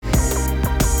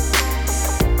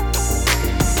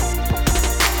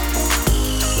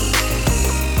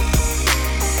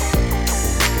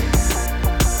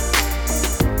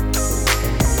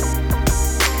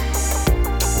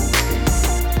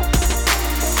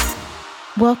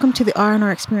Welcome to the R&R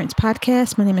Experience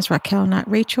podcast. My name is Raquel, not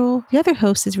Rachel. The other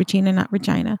host is Regina, not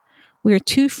Regina. We are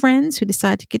two friends who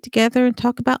decide to get together and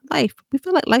talk about life. We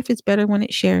feel like life is better when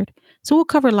it's shared. So we'll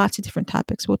cover lots of different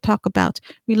topics. We'll talk about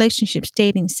relationships,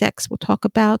 dating, sex. We'll talk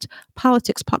about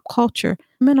politics, pop culture,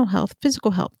 mental health,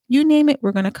 physical health. You name it,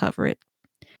 we're going to cover it.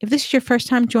 If this is your first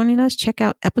time joining us, check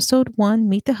out episode 1,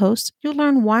 Meet the Host. You'll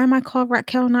learn why am I called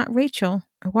Raquel, not Rachel,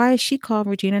 or why is she called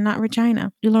Regina, not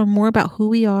Regina. You'll learn more about who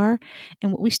we are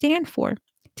and what we stand for.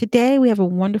 Today, we have a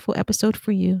wonderful episode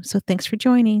for you, so thanks for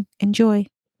joining. Enjoy.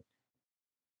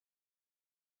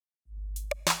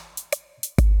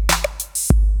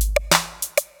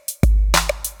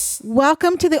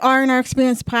 Welcome to the R&R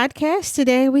Experience podcast.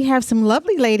 Today we have some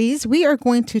lovely ladies. We are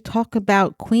going to talk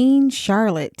about Queen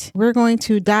Charlotte. We're going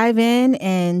to dive in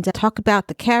and talk about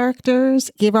the characters,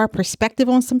 give our perspective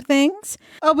on some things.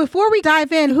 Oh, before we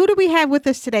dive in, who do we have with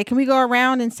us today? Can we go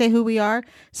around and say who we are?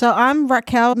 So I'm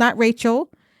Raquel, not Rachel.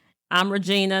 I'm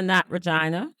Regina, not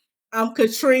Regina. I'm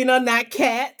Katrina, not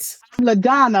Kat. I'm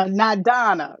LaDonna, not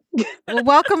Donna. Well,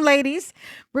 welcome, ladies.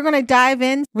 We're going to dive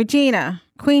in. Regina,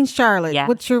 Queen Charlotte, Yeah.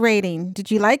 What's your rating? Did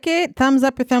you like it? Thumbs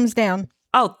up or thumbs down?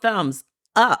 Oh, thumbs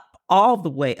up, all the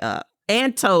way up,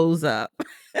 and toes up.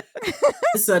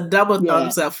 It's a double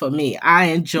thumbs up for me. I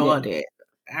enjoyed it.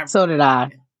 So did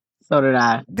I.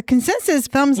 The consensus,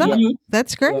 thumbs up. Mhm.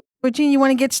 That's great. Regina, you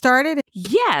want to get started?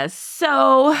 Yes.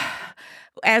 So,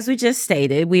 as we just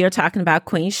stated, we are talking about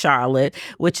Queen Charlotte,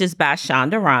 which is by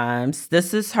Shonda Rhimes.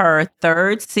 This is her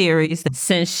third series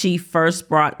since she first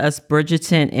brought us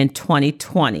Bridgerton in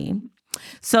 2020.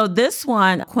 So this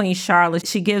one, Queen Charlotte,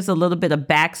 she gives a little bit of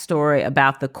backstory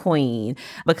about the Queen,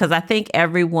 because I think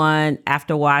everyone,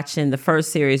 after watching the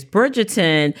first series,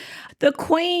 Bridgerton, the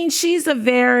Queen, she's a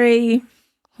very,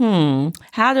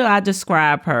 how do I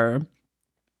describe her?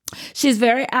 She's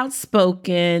very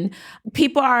outspoken.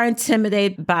 People are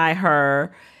intimidated by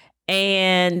her,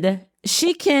 and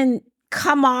she can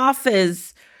come off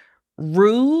as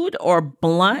rude or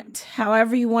blunt,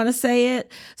 however you want to say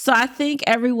it. So I think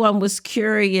everyone was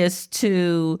curious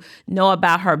to know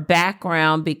about her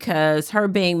background, because her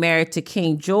being married to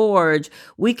King George,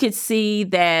 we could see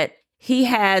that he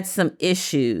had some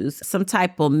issues, some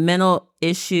type of mental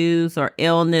issues or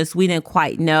illness. We didn't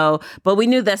quite know, but we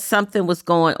knew that something was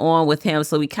going on with him.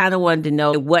 So we kind of wanted to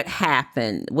know what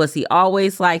happened. Was he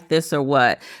always like this or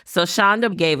what? So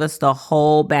Shonda gave us the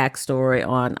whole backstory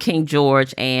on King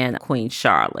George and Queen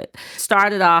Charlotte.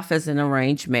 Started off as an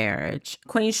arranged marriage.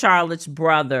 Queen Charlotte's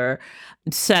brother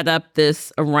set up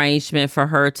this arrangement for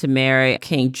her to marry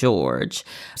King George.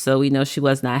 So we know she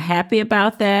was not happy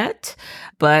about that.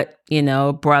 But,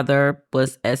 brother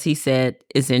was, as he said,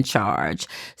 is in charge.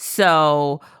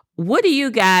 So what do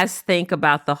you guys think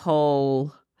about the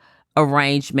whole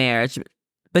arranged marriage?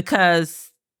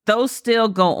 Because those still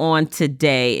go on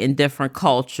today in different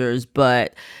cultures,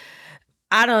 but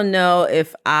I don't know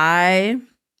if I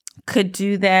could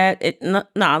do that. No,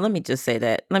 let me just say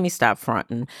that. Let me stop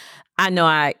fronting. I know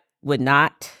I would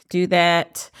not do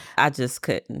that. I just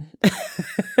couldn't.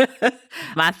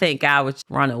 I think I would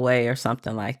run away or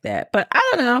something like that. But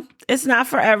I don't know. It's not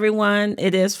for everyone.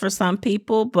 It is for some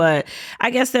people, but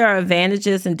I guess there are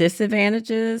advantages and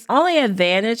disadvantages. Only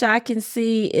advantage I can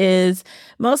see is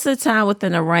most of the time with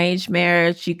an arranged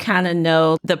marriage, you kind of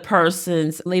know the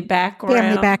person's family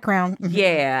background. Mm-hmm.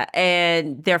 Yeah,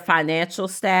 and their financial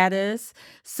status.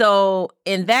 So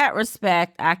in that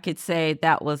respect, I could say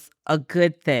that was a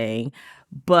good thing.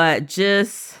 But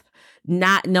just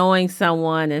not knowing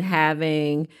someone and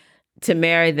having to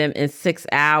marry them in 6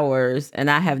 hours, and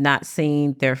I have not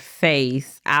seen their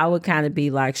face, I would kind of be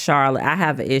like, Charlotte, I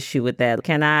have an issue with that.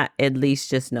 Can I at least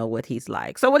just know what he's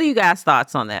like? So what are you guys'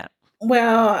 thoughts on that?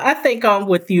 Well, I think I'm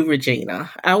with you,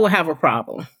 Regina. I would have a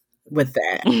problem with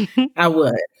that. I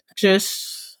would.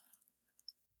 Just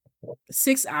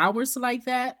 6 hours like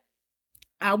that,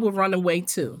 I would run away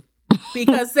too.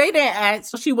 Because they didn't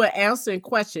ask, she was answering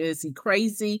questions. Is he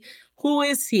crazy? Who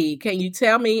is he? Can you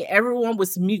tell me? Everyone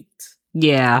was mute.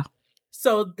 Yeah.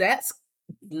 So that's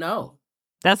no.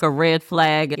 That's a red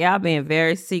flag. Y'all being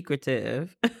very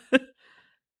secretive.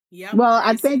 Yeah. Well,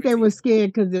 I think they were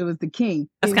scared because it was the king.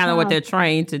 That's kind of what they're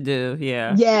trained to do.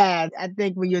 Yeah. Yeah. I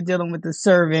think when you're dealing with the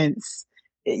servants,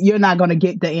 you're not going to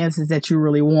get the answers that you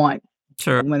really want.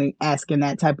 Sure. When asking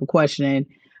that type of question.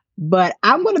 But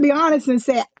I'm going to be honest and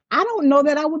say, I don't know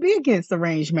that I would be against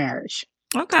arranged marriage.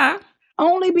 Okay.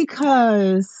 Only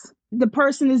because the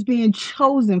person is being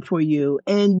chosen for you,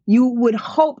 and you would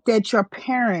hope that your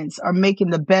parents are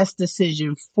making the best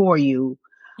decision for you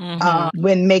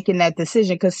when making that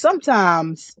decision. Because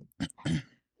sometimes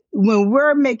when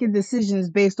we're making decisions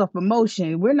based off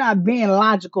emotion, we're not being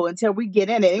logical until we get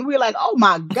in it. And we're like, oh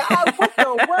my God, what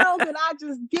the world did I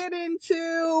just get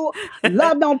into?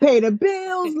 Love don't pay the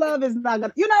bills. Love is not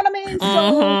gonna, you know what I mean?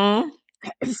 So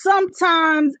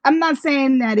sometimes, I'm not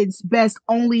saying that it's best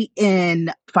only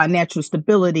in financial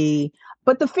stability,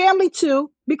 but the family too,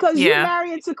 because you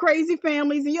marry into crazy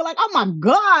families and you're like, oh my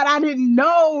God, I didn't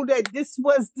know that this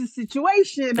was the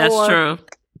situation. That's true.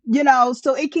 You know,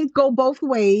 so it can go both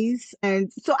ways.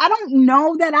 And so I don't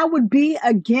know that I would be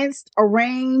against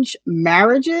arranged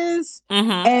marriages.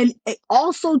 And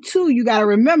also, too, you got to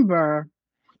remember,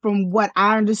 from what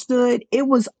I understood, it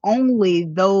was only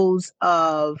those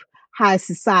of high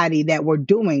society that were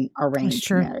doing arranged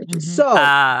marriages. So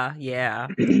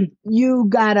you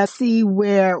gotta see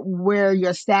where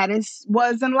your status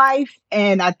was in life.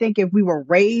 And I think if we were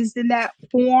raised in that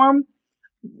form,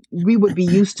 we would be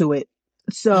used to it.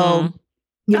 So,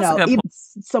 you know, even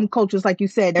some cultures, like you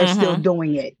said, they're still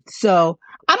doing it. So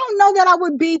I don't know that I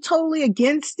would be totally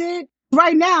against it.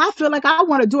 Right now, I feel like I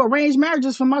want to do arranged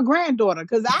marriages for my granddaughter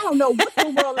because I don't know what the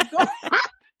world is going on.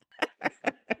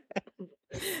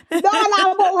 Then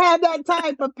I won't have that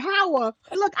type of power.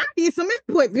 Look, I need some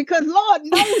input because Lord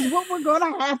knows what we're going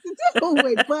to have to do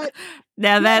with. But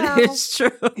now that is true.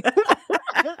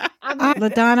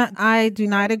 LaDonna, I do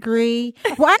not agree.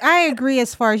 Well, I agree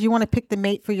as far as you want to pick the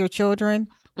mate for your children.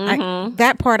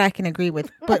 That part I can agree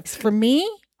with. But for me,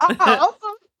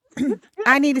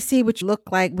 I need to see what you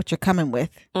look like, what you're coming with.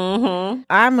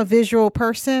 I'm a visual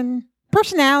person.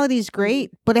 Personality is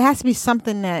great, but it has to be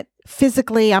something that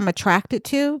physically I'm attracted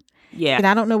to. Yeah. And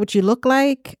I don't know what you look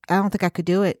like. I don't think I could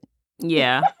do it.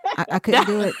 Yeah. I couldn't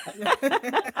do it.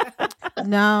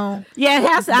 No. Yeah, it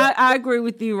has to, I agree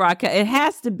with you, Raquel. It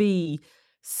has to be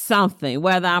something,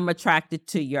 whether I'm attracted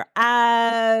to your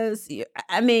eyes, your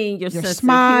sense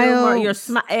smile, of humor, your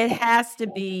smile. It has to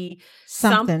be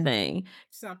something.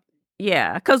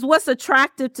 Yeah, because what's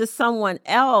attractive to someone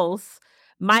else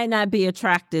might not be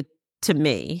attracted to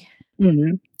me.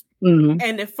 And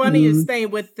the funniest thing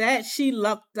with that, she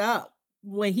looked up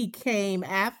when he came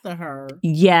after her.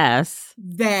 Yes.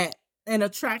 That an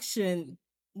attraction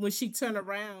when she turned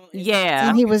around.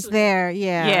 And he was there.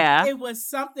 Yeah. It was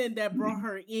something that brought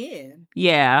her in.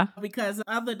 Yeah. Because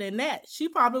other than that, she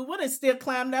probably would have still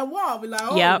climbed that wall. Be like,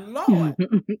 oh, Lord.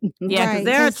 Yeah, because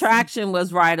their attraction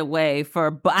was right away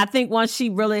but I think once she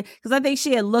really, because I think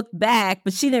she had looked back,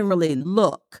 but she didn't really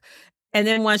look. And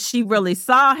then once she really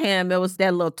saw him, it was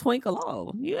that little twinkle.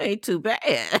 Oh, you ain't too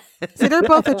bad. So they're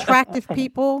both attractive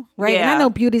people, right? Yeah. And I know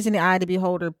beauty's in the eye of the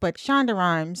beholder, but Shonda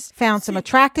Rhimes found some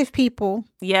attractive people.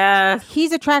 Yeah.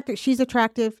 He's attractive. She's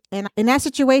attractive. And in that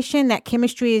situation, that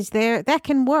chemistry is there. That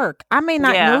can work. I may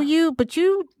not know you, but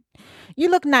you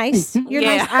look nice. You're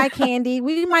nice eye candy.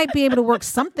 We might be able to work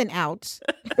something out.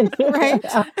 Right?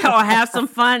 Or have some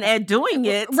fun at doing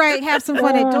it. Right. Have some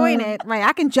fun at doing it. Right.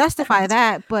 I can justify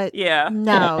that. But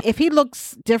no, if he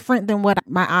looks different than what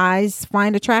my eyes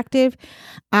find attractive,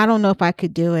 I don't know if I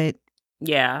could do it.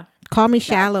 Yeah. Call me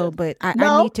shallow, but I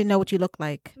need to know what you look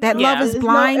like. That Love is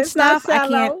Blind stuff,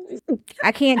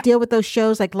 I can't deal with those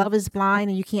shows like Love is Blind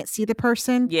and you can't see the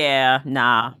person. Yeah,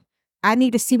 nah. I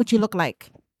need to see what you look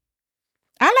like.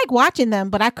 I like watching them,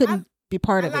 but I couldn't be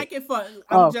part of it.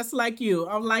 I'm just like you.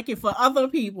 I like it for other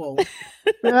people.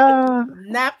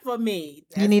 Not for me.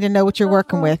 You need to know what you're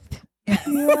working with.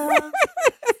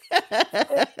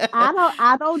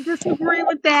 I don't disagree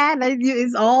with that.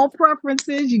 It's all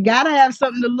preferences. You gotta have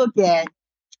something to look at.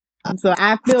 So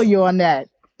I feel you on that.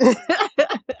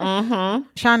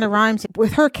 Shonda Rhimes,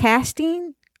 with her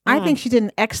casting, I think she did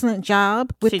an excellent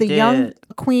job with young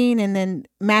queen and then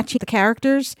matching the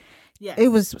characters. Yes. It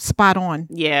was spot on.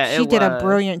 Yeah, she did a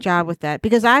brilliant job with that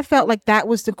because I felt like that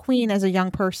was the queen as a young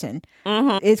person.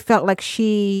 It felt like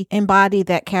she embodied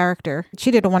that character. She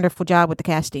did a wonderful job with the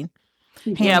casting.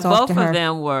 Both of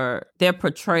them their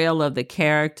portrayal of the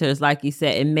characters, like you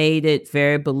said, it made it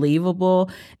very believable.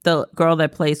 The girl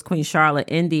that plays Queen Charlotte,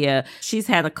 India, she's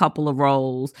had a couple of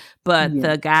roles, but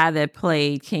the guy that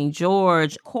played King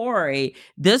George, Corey,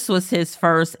 this was his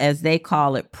first, as they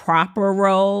call it, proper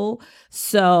role.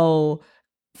 So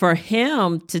for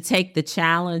him to take the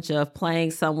challenge of playing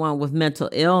someone with mental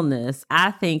illness, I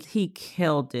think he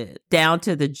killed it. Down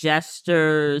to the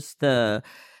gestures, the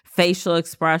facial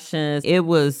expressions, it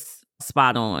was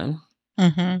spot on.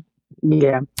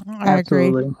 Yeah, I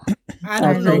agree. I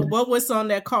don't know what was on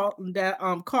that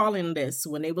calling list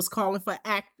when they was calling for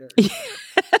actors. Well,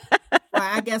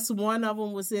 I guess one of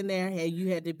them was in there. Hey,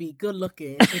 you had to be good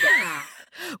looking.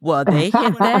 Well, they hit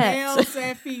that. Males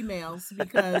and females,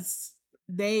 because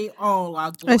they all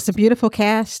are gorgeous. It's a beautiful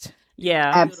cast.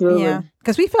 Yeah. Absolutely. Yeah,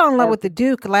 because we fell in love with the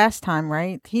Duke last time,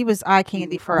 right? He was eye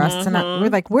candy for us, and we're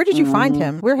like, "Where did you find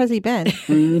him? Where has he been?"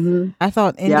 Mm-hmm. I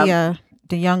thought Yep. India,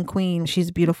 the young queen, she's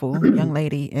a beautiful young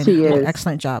lady, and She did an is.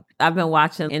 excellent job. I've been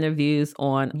watching interviews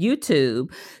on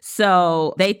YouTube.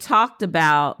 So they talked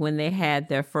about when they had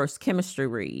their first chemistry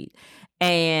read.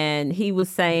 And he was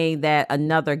saying that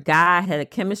another guy had a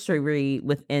chemistry read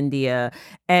with India.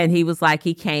 And he was like,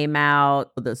 he came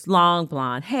out with this long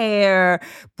blonde hair,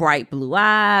 bright blue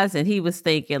eyes. And he was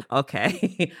thinking,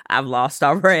 okay, I've lost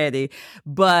already.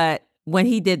 But when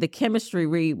he did the chemistry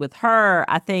read with her,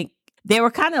 I think they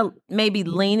were kind of maybe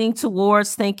leaning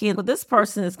towards thinking, well, this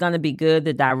person is going to be good,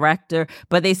 the director.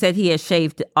 But they said he had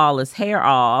shaved all his hair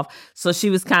off. So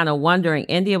she was kind of wondering.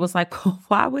 India was like,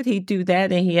 why would he do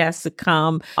that? And he has to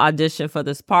come audition for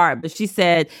this part. But she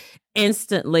said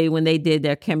instantly when they did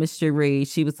their chemistry read,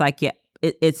 she was like, yeah,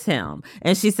 it's him.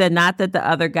 And she said not that the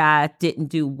other guy didn't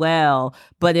do well,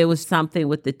 but it was something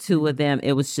with the two of them.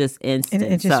 It was just instant.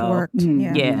 And it just worked.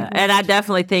 Yeah. Yeah. And I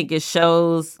definitely think it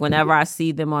shows whenever I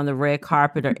see them on the red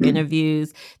carpet or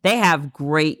interviews, they have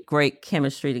great, great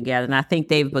chemistry together. And I think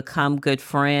they've become good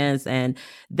friends. And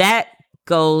that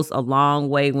goes a long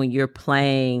way when you're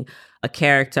playing a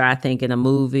character, I think, in a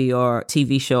movie or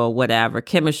TV show or whatever.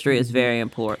 Chemistry is very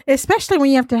important. Especially when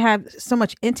you have to have so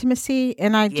much intimacy.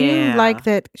 And I do like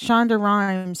that Shonda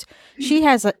Rhimes, she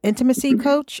has an intimacy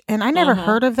coach. And I never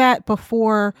heard of that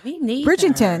before Me neither.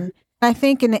 Bridgerton. I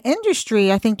think in the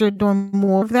industry, I think they're doing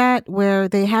more of that where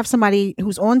they have somebody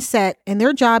who's on set and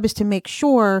their job is to make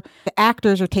sure the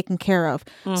actors are taken care of.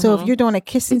 So if you're doing a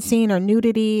kissing scene or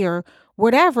nudity or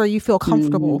whatever, you feel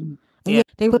comfortable. Yeah.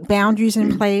 They put boundaries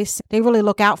in place. They really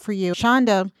look out for you.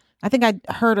 Shonda, I think I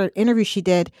heard an interview she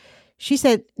did. She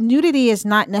said nudity is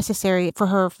not necessary for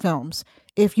her films.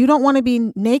 If you don't want to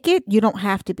be naked, you don't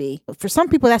have to be. For some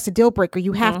people, that's a deal breaker.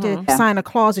 You have to sign a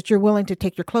clause that you're willing to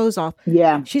take your clothes off.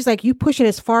 Yeah. She's like, you push it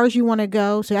as far as you want to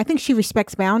go. So I think she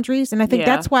respects boundaries. And I think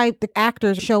that's why the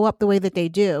actors show up the way that they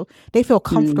do. They feel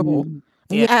comfortable.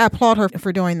 And I applaud her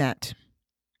for doing that.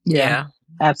 Yeah.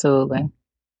 Absolutely.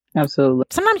 Absolutely.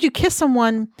 Sometimes you kiss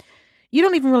someone, you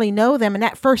don't even really know them. In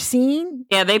that first scene,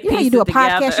 they piece you do a it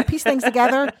podcast, together. you piece things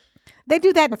together. They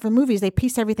do that for movies. They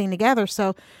piece everything together.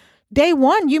 So day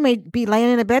one, you may be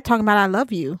laying in a bed talking about I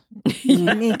love you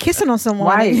and kissing on someone.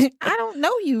 Right. I don't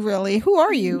know you really. Who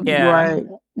are you? Yeah. Right.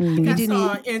 I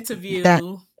saw an interview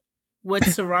with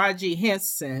Taraji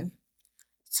Henson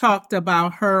talked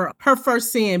about her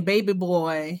first seeing Baby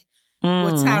Boy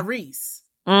with Tyrese.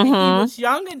 And he was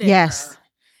younger than her.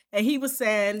 And he was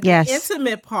saying the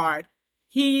intimate part,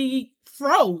 he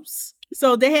froze.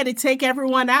 So they had to take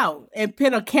everyone out and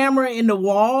put a camera in the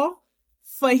wall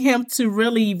for him to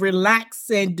really relax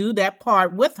and do that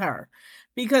part with her.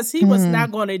 Because he was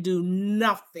not going to do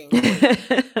nothing.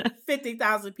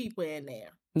 50,000 people in there.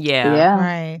 Yeah.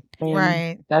 Right.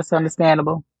 Right. That's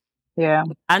understandable. Yeah.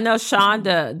 I know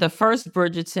Shonda, the first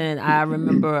Bridgerton, I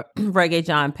remember Reggae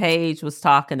John Page was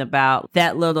talking about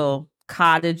that little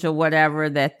cottage or whatever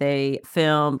that they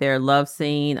filmed their love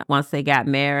scene once they got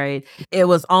married. It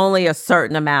was only a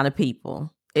certain amount of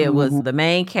people. It was the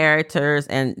main characters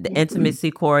and the intimacy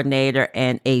coordinator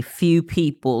and a few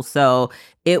people. So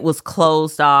it was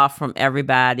closed off from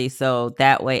everybody. So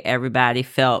that way everybody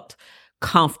felt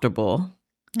comfortable.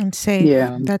 And safe.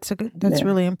 Yeah. That's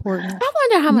really important. I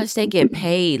wonder how much they get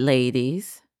paid,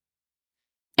 ladies.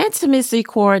 Intimacy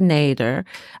coordinator.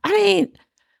 I mean,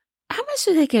 how much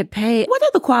do they get paid? What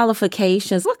are the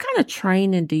qualifications? What kind of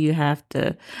training do you have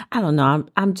to? I don't know.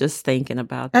 I'm just thinking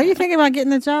about that. Are you thinking about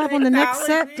getting a job on the next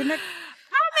set?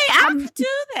 I could do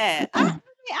that.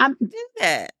 I could do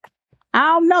that.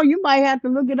 I don't know. You might have to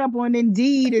look it up on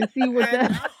Indeed and see what that.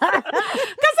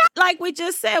 Because like we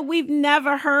just said, we've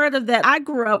never heard of that. I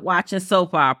grew up watching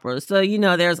soap operas. So,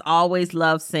 there's always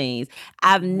love scenes.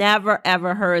 I've never,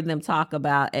 ever heard them talk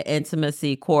about an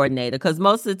intimacy coordinator because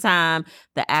most of the time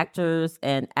the actors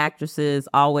and actresses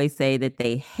always say that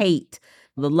they hate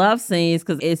the love scenes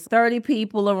because it's 30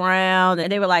 people around and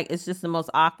they were like, it's just the most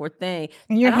awkward thing.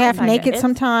 And you're half naked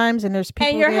sometimes and there's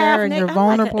people there and you're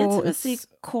vulnerable. Like an intimacy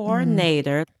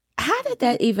coordinator. How did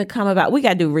that even come about? We got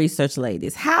to do research,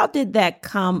 ladies. How did that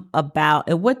come about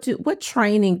and what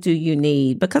training do you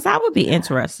need? Because I would be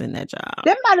interested in that job.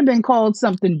 That might have been called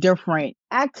something different.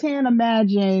 I can't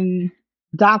imagine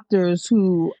doctors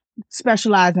who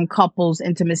specialize in couples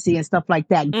intimacy and stuff like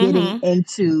that getting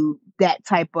into that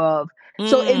type of.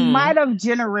 So it might have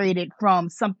generated from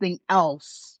something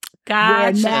else.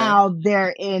 Gotcha. Where now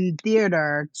they're in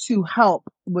theater to help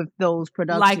with those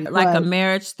productions. Like a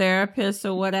marriage therapist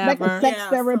or whatever. Like a sex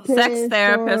therapist. Sex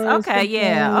therapist. Okay,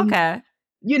 yeah. Okay.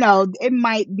 it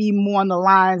might be more on the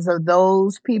lines of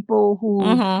those people who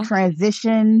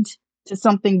transitioned to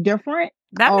something different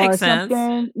That or makes sense.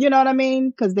 something, you know what I mean?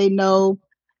 Because they know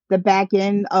the back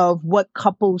end of what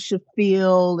couples should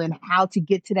feel and how to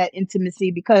get to that intimacy.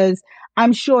 Because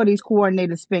I'm sure these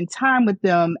coordinators spend time with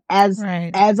them as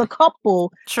a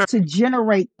couple Sure. to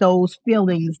generate those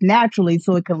feelings naturally,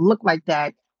 so it can look like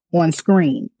that on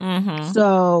screen.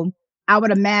 So I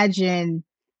would imagine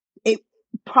it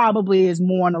probably is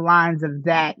more on the lines of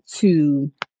that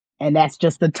too. And that's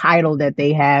just the title that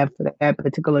they have for that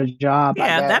particular job.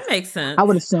 Yeah, that makes sense. I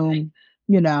would assume,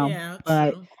 Yeah,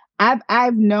 but true.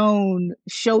 I've known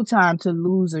Showtime to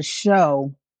lose a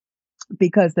show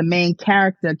because the main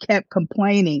character kept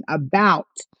complaining about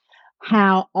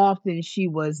how often she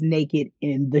was naked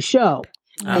in the show.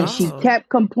 And she kept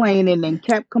complaining and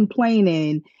kept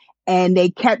complaining. And they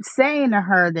kept saying to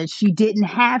her that she didn't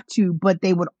have to, but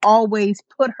they would always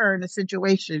put her in a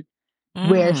situation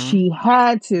where she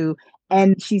had to.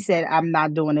 And she said, I'm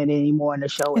not doing it anymore in the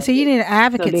show. And so you need an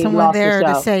advocate, they someone lost the there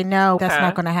to show. say, no, that's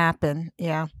not going to happen.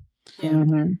 Yeah.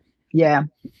 Yeah,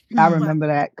 I remember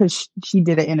that because she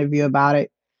did an interview about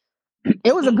it.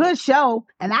 It was a good show,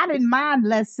 and I didn't mind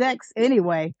less sex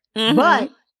anyway.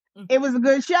 But it was a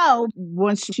good show.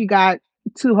 Once she got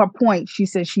to her point, she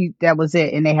said that was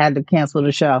it, and they had to cancel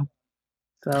the show.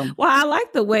 So, well, I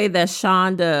like the way that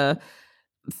Shonda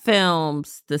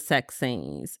films the sex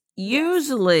scenes.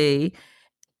 Usually,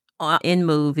 in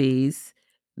movies,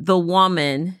 the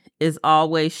woman is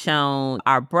always shown.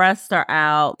 Our breasts are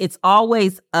out. It's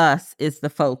always us is the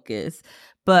focus.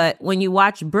 But when you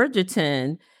watch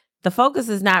Bridgerton, the focus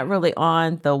is not really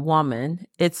on the woman.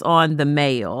 It's on the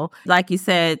male. Like you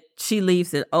said, she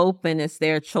leaves it open. It's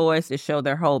their choice to show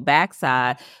their whole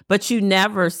backside. But you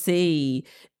never see,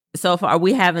 so far,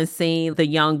 we haven't seen the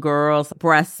young girl's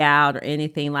breasts out or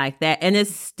anything like that. And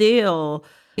it's still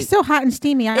hot and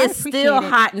steamy. It's still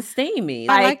hot and steamy.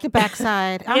 I like the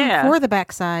backside. Yeah. I'm for the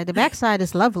backside. The backside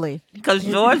is lovely. Because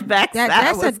George's backside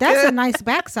that's a nice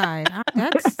backside.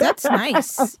 That's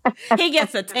nice. He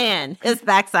gets a 10. His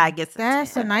backside gets a 10.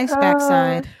 That's a nice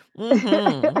backside.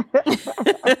 Beautiful,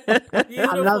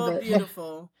 I love it.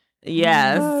 Beautiful.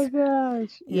 Yes. Oh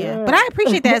gosh. Yeah. But I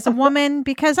appreciate that as a woman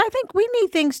because I think we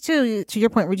need things too. To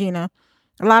your point, Regina,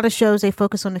 a lot of shows they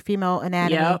focus on the female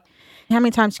anatomy. Yep. How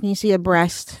many times can you see a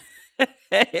breast?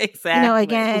 Exactly.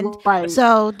 Again. Right.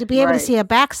 So to be able to see a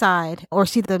backside or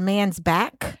see the man's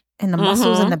back and the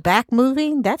muscles in the back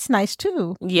moving, that's nice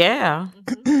too. Yeah.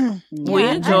 We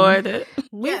enjoyed it.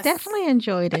 We definitely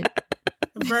enjoyed it.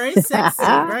 Very sexy.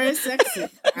 Very sexy.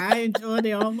 I enjoyed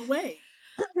it all the way.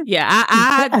 Yeah,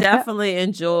 I definitely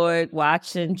enjoyed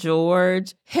watching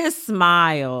George. His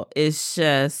smile is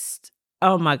just,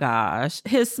 oh my gosh.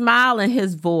 His smile and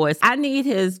his voice. I need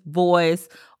his voice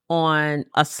on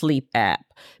a sleep app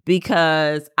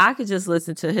because I could just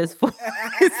listen to his voice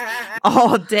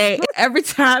all day. Every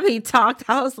time he talked,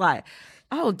 I was like,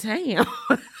 oh, damn.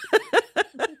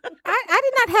 I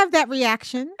did not have that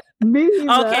reaction. Me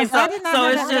either. Okay, so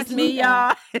it's just me,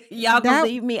 y'all. Y'all can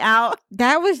leave me out.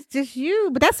 That was just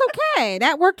you, but that's okay.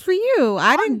 That worked for you.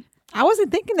 I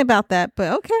wasn't thinking about that,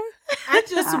 but okay. I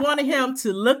just wanted him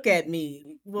to look at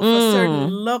me with a certain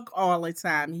look all the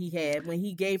time he had when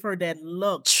he gave her that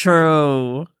look.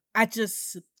 True. I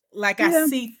just, I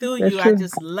see through you. True. I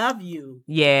just love you.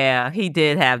 Yeah, he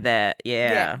did have that.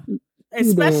 Yeah.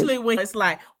 Especially when it's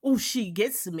like, oh, she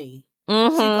gets me. She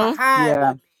gonna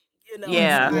hide with me.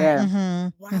 Yeah. It's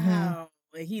like, Mm-hmm. wow.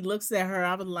 When he looks at her,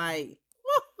 I was like,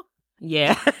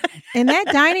 Yeah. In that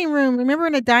dining room, remember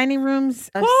in the dining rooms?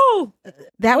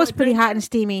 That was pretty hot and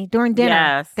steamy during dinner.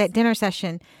 Yes. That dinner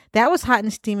session. That was hot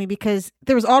and steamy because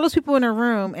there was all those people in a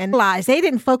room and they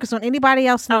didn't focus on anybody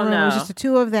else in the room. It was just the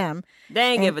two of them. They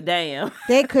ain't give a damn.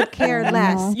 They could care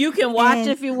less. You can watch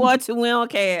if you want to. We don't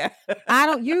care.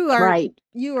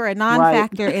 You are a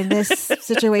non-factor in this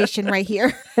situation right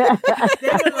here. they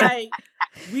were like,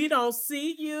 we don't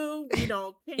see you. We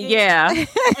don't care. Yeah.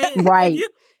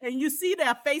 And you see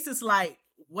their faces like,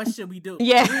 what should we do?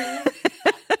 Yeah.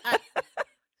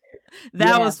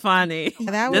 That was funny.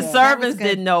 The servants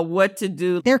didn't know what to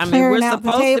do. They're clearing we're out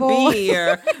the supposed table. to be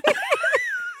here.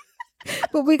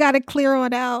 But we got to clear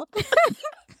on out.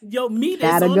 Your meat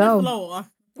is on the floor.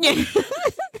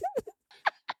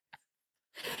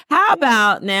 How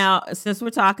about now, since we're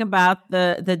talking about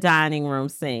the dining room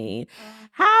scene,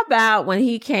 how about when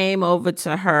he came over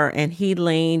to her and he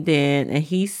leaned in and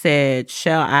he said,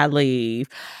 "Shall I leave?"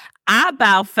 I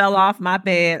about fell off my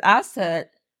bed. I said,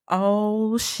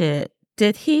 "Oh shit,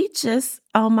 Did he just,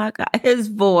 oh my God, his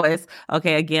voice.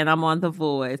 Okay, again, I'm on The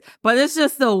Voice, but it's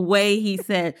just the way he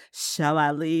said, shall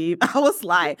I leave? I was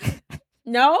like,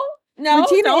 no,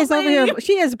 Regina don't is over here. leave.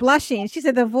 She is blushing. She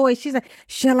said The Voice. She's like,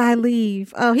 shall I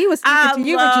leave? Oh, he was speaking I to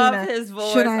you, love Regina. his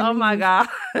voice. Should I Oh my leave? God.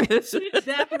 She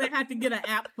definitely had to get an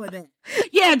app for that.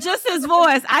 Yeah, just his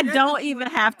voice. I don't even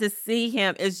have to see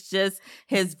him. It's just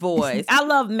his voice. I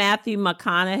love Matthew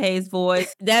McConaughey's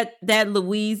voice. That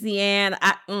Louisiana.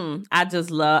 I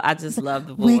just love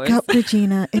the voice. Wake up,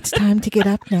 Regina. It's time to get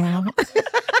up now.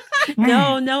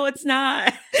 No, it's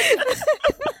not.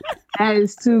 That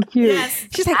is too cute. Yes.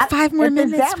 She's like, 5 more If it's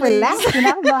minutes, that please. relaxing,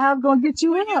 I don't know how it's gonna get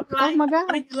you up. Oh my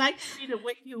God. Would you like me to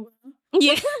wake you up?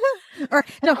 Yeah. Or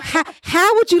no,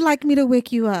 how would you like me to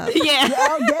wake you up? Yeah.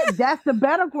 That's the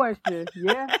better question.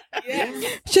 Yeah.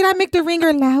 Yes. Should I make the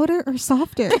ringer louder or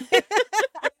softer?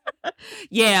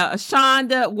 Yeah,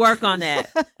 Shonda, work on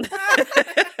that.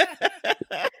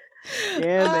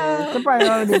 Yeah, man. Somebody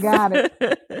already got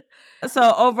it.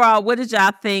 So overall, what did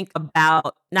y'all think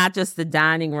about not just the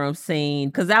dining room scene?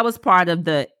 Because that was part of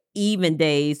the even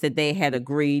days that they had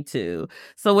agreed to.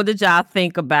 So what did y'all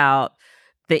think about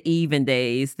the even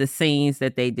days, the scenes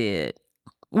that they did?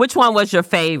 Which one was your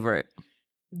favorite?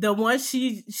 The one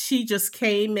she just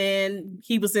came in,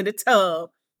 he was in the tub.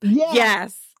 Yeah.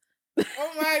 Yes.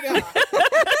 Oh my God.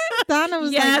 Donna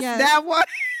was Yes, like, yes. that one.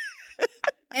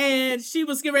 And she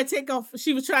was getting ready to take off.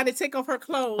 She was trying to take off her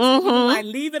clothes. Mhm. He was like,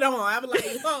 leave it on. I was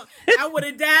like, look, I would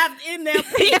have dived in there in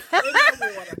that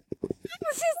water.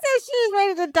 She said she was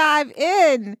ready to dive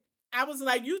in. I was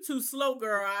like, you too slow,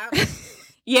 girl.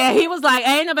 Yeah, he was like,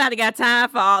 ain't nobody got time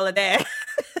for all of that.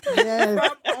 Yes.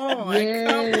 Come on.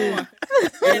 Yes.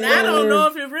 And I don't know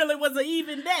if it really was an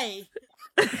even day.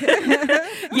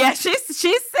 Yeah, she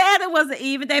said it was an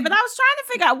even day, but I was trying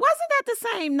to figure out, wasn't that the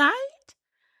same night?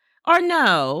 Or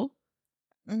no?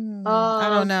 I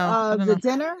don't know. I don't The know.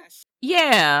 dinner,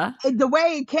 Yeah. the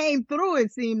way it came through,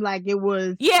 it seemed like it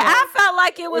was. Yeah, I felt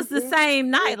like it was It- the it- same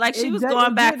night. Like she it was did-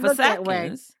 going it back did for look that way.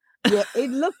 seconds. Yeah, it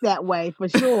looked that way for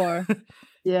sure.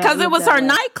 Yeah, Because it looked was that her way.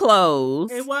 night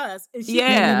clothes. It was. And she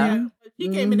Yeah. came in there. She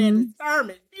came in there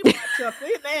determined. She walked up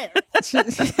in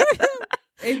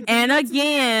there. And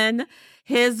again,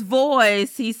 his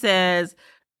voice, he says,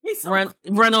 He's so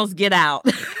Reynolds, get out.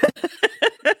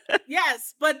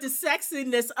 Yes, but the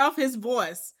sexiness of his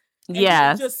voice. And he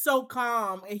Yes. was just so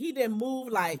calm. And he didn't move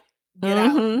like, get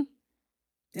out. Mhm.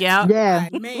 Yeah. Yeah,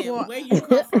 Like, man, where you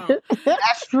come from?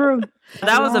 that's true.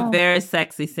 That was a Wow. very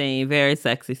sexy scene. Very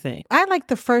sexy scene. I like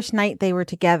the first night they were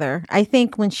together. I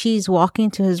think when she's walking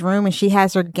to his room and she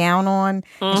has her gown on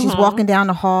and she's Mhm. walking down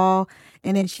the hall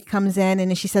and then she comes in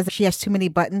and then she says that she has too many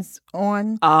buttons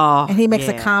on. Oh. And he makes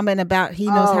a yeah. comment about he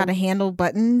knows how Oh. to handle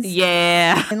buttons.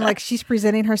 Yeah. And like she's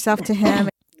presenting herself to him.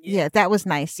 Yeah, that was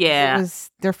nice. 'cause Yeah. It was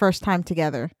their first time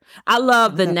together. I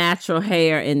love the Yeah. natural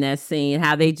hair in that scene,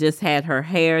 how they just had her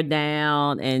hair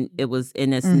down and it was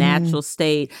in its Mhm. natural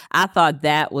state. I thought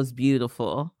that was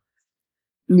beautiful.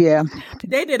 Yeah,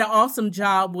 They did an awesome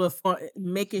job with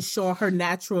making sure her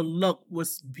natural look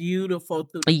was beautiful.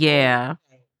 Yeah.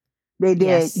 they did.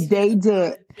 Yes. They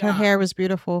did. Her hair was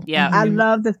beautiful. Yeah. I Mhm.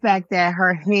 love the fact that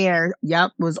her hair,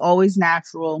 was always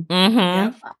natural. Mm-hmm.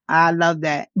 Yep. I love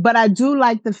that. But I do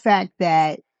like the fact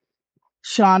that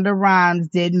Shonda Rhimes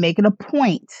did make it a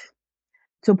point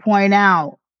to point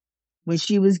out when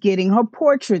she was getting her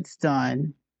portraits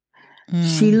done,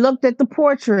 she looked at the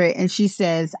portrait and she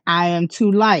says, I am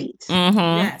too light. Mm-hmm.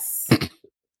 Yes.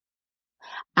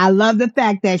 I love the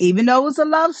fact that even though it was a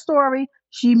love story,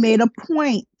 she made a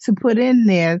point to put in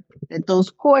there that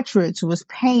those portraits was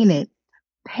painted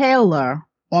paler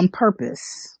on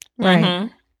purpose. Right. Mm-hmm.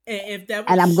 And if that was,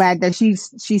 And I'm glad that she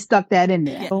stuck that in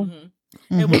there.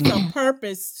 Yeah, it was Mhm. on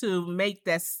purpose to make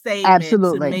that statement.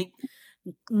 Absolutely.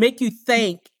 To make you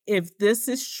think, if this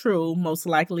is true, most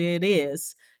likely it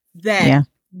is, that Yeah.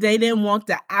 they didn't want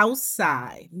the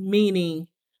outside, meaning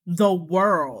the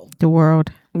world, The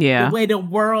world. Yeah. the way the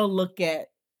world look at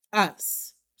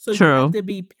us. So you True. have to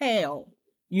be pale.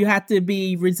 You have to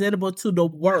be resentable to the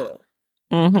world.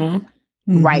 Mm-hmm.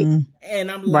 Right. Mhm.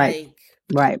 And I'm Right. like,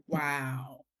 Right.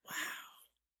 wow.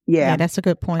 Yeah, Yeah. that's a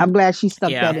good point. I'm glad she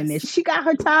stuck Yeah. that in there. She got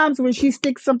her times when she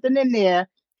sticks something in there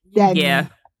that Yeah,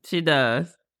 she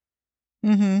does.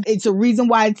 Mhm. it's a reason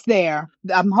why it's there.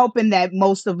 I'm hoping that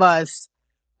most of us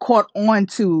caught on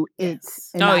to it Yes.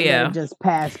 and Oh, not let yeah. it just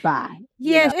pass by.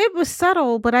 Yeah, it was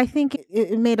subtle, but I think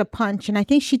it made a punch. And I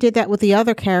think she did that with the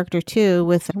other character too,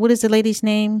 with what is the lady's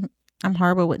name? I'm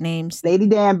horrible with names. Lady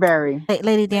Danbury.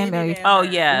 Lady Danbury. Oh,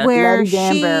 yeah. Where Lady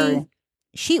Danbury.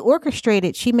 she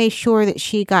orchestrated. She made sure that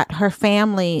she got her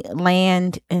family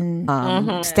land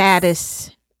and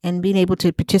status and being able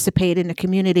to participate in the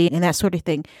community and that sort of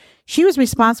thing. She was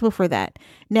responsible for that.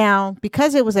 Now,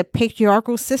 because it was a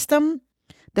patriarchal system,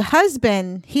 the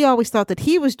husband, he always thought that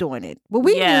he was doing it. But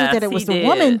we knew that it was the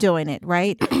woman doing it,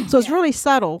 right? So it's really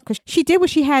subtle because she did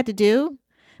what she had to do,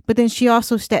 but then she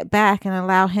also stepped back and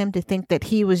allowed him to think that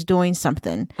he was doing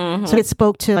something. So it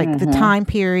spoke to like the time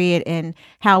period and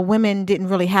how women didn't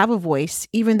really have a voice,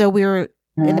 even though we were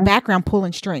in the background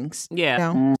pulling strings.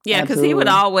 Yeah. You know? Yeah, because he would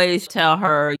always tell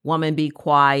her, woman, be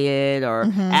quiet,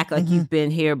 or act like you've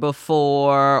been here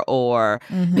before, or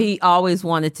he always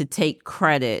wanted to take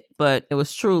credit, but it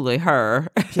was truly her.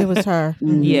 It was her.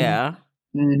 Yeah.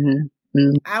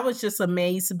 I was just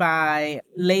amazed by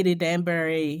Lady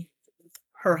Danbury,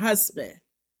 her husband.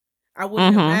 I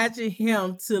wouldn't imagine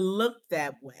him to look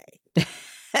that way.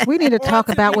 We need to talk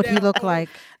about what he looked like.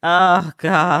 Oh,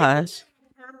 gosh.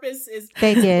 Purpose is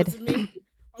They did.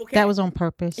 Okay. That was on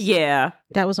purpose. Yeah.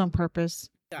 That was on purpose.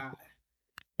 God.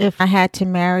 If I had to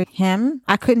marry him,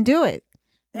 I couldn't do it.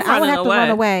 I would have to run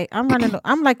away. I'm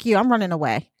like you. I'm running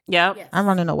away. Yep. Yes. I'm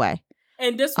running away.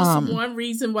 And this was one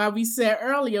reason why we said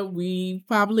earlier we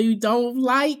probably don't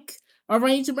like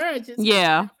arranged marriages.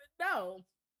 Yeah. No.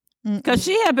 Because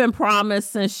she had been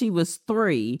promised since she was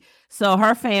 3. So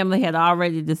her family had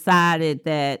already decided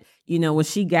that, you know, when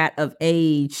she got of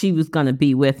age, she was going to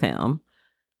be with him.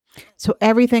 So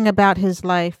everything about his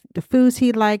life, the foods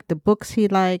he liked, the books he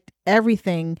liked,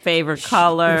 everything. Favorite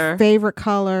color.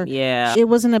 Yeah. It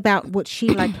wasn't about what she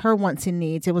liked, her wants and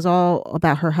needs. It was all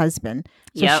about her husband.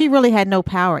 So she really had no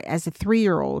power as a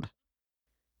 3-year-old.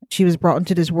 She was brought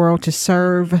into this world to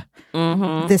serve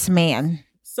this man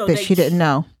that she didn't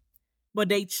know. But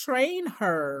they trained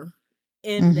her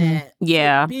in that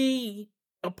to be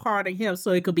a part of him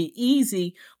so it could be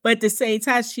easy. But at the same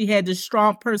time, she had this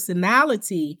strong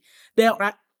personality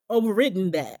that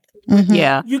overridden that.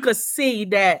 Yeah. You could see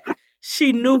that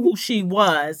she knew who she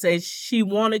was and she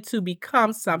wanted to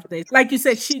become something. Like you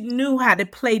said, she knew how to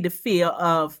play the field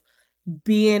of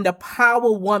being the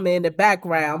power woman in the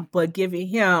background, but giving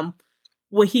him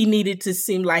what he needed to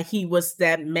seem like he was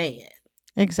that man.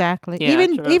 Exactly. Yeah,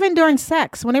 even during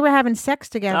sex, when they were having sex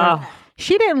together,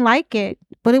 she didn't like it,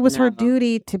 but it was her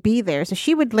duty to be there. So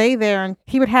she would lay there and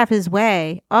he would have his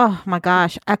way. Oh my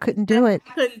gosh, I couldn't do it.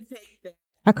 I couldn't take that.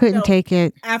 I couldn't take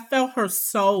it. I felt her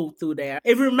soul through there.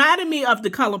 It reminded me of The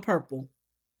Color Purple.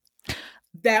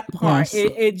 That part,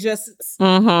 Yes.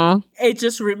 it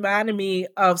just reminded me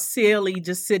of Celie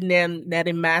just sitting there and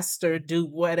letting Master do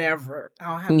whatever. I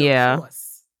don't have no choice.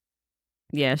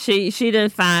 Yeah, she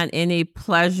didn't find any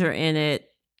pleasure in it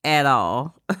at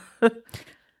all.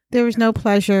 There was no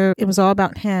pleasure. It was all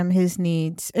about him, his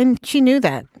needs. And she knew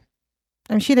that.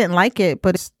 I mean, she didn't like it,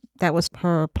 but that was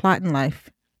her plot in life.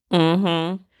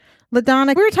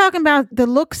 LaDonna, we were talking about the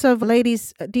looks of Lady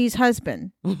D's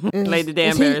husband. Lady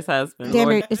Danbury's husband.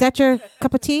 Danbury, is that your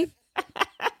cup of tea?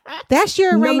 That's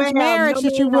your arranged marriage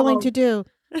that you're willing to do.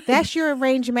 That's your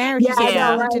arranged marriage that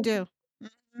you're willing to do.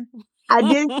 I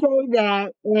did say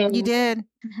that. And you did.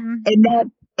 In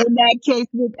that case,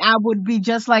 I would be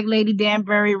just like Lady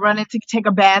Danbury, running to take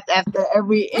a bath after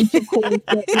every intercourse.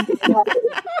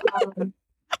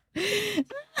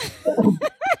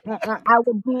 I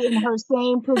would be in her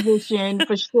same position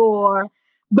for sure.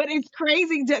 But it's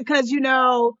crazy because, you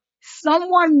know,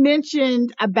 someone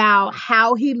mentioned about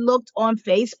how he looked on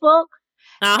Facebook.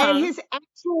 And his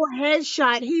actual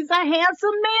headshot, he's a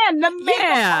handsome man. The man,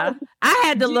 yeah, I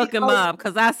had to look him up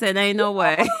because I said, ain't no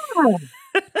way.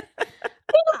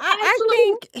 I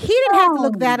think he didn't have to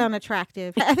look that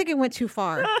unattractive. I think it went too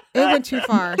far. He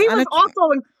was also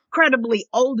incredibly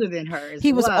older than her.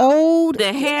 He was old.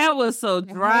 The hair was so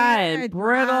dry and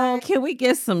brittle. Can we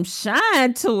get some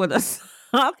shine to it or something?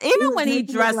 Even when he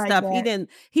dressed up, he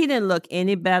didn't look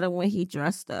any better when he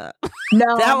dressed up.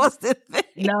 No, that was the thing.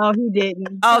 No, he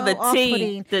didn't. Oh, So the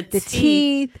off-putting. teeth, the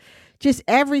teeth, just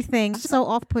everything. So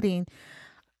off-putting.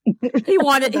 He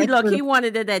wanted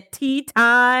it at tea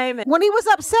time. When he was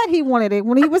upset, he wanted it.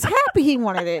 When he was happy, he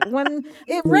wanted it. When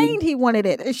it rained, he wanted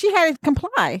it. And she had to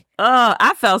comply. Oh,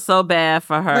 I felt so bad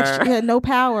for her. Like she had no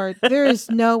power. There is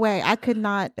no way. I could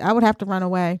not. I would have to run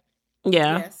away.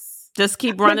 Yeah. Yes. Just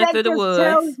keep running through the woods.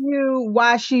 That tells you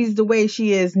why she's the way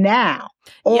she is now.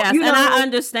 Or, yes, and I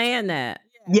understand that.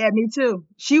 Yeah, me too.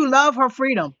 She loved her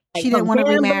freedom. She didn't want to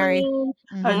remarry.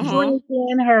 Her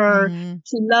drinking,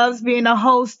 she loves being a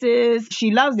hostess.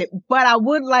 She loves it. But I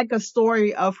would like a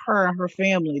story of her and her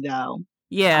family, though.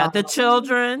 Yeah, the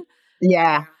children.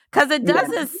 Yeah. Because it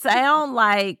doesn't sound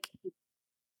like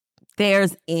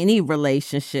there's any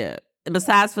relationship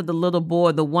besides for the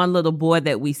one little boy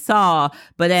that we saw,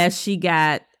 but as she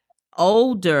got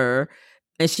older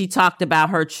and she talked about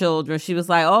her children, she was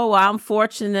like, oh, well, I'm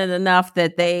fortunate enough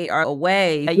that they are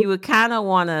away. You would kind of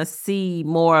want to see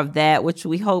more of that, which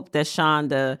we hope that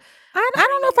Shonda. I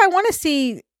don't know if I want to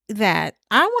see that.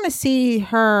 I want to see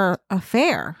her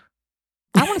affair.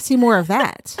 I want to see more of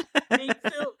that. Me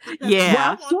too. Yeah.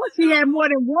 Well, I'm sure she had more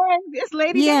than one. This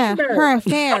lady, Yeah, Amber. her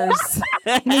affairs.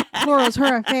 Plurals,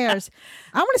 her affairs.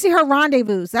 I want to see her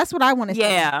rendezvous. That's what I want to see.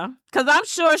 Yeah, because I'm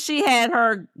sure she had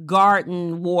her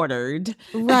garden watered.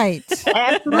 Right.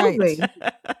 Absolutely.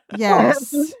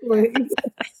 Yes. Absolutely.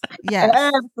 Yes.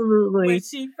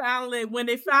 Absolutely. When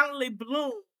they finally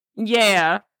bloomed.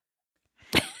 Yeah.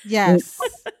 Yes.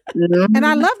 And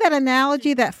I love that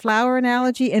analogy, that flower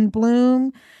analogy in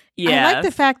bloom. Yeah. I like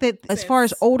the fact that as far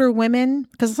as older women,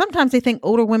 because sometimes they think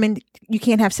older women, you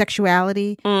can't have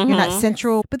sexuality. You're not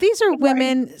central. But these are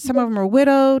women, some of them are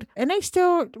widowed, and they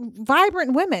still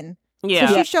vibrant women. Yeah.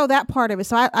 So she showed that part of it.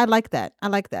 So I like that. I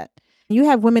like that. You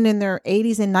have women in their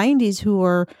 80s and 90s who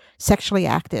are sexually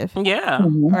active. Yeah.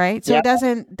 Right. So it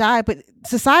doesn't die. But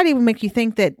society will make you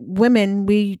think that women,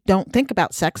 we don't think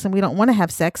about sex and we don't want to have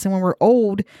sex. And when we're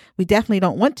old, we definitely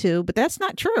don't want to. But that's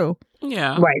not true.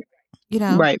 Yeah. Right. You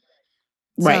know? Right.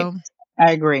 Right. So,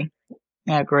 I agree.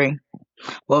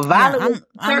 Well, Violet was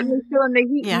I'm- certainly feeling the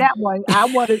heat in yeah. that one. I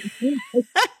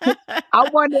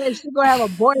wonder if she's gonna have a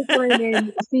boyfriend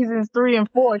in seasons 3 and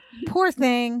 4. poor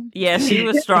thing. Yeah, she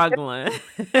was struggling.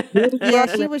 Yeah,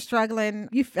 she was struggling.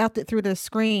 You felt it through the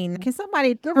screen. Can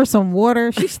somebody give her some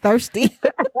water? She's thirsty.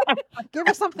 Give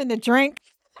her something to drink.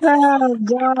 Oh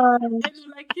God! And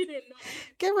like you didn't know.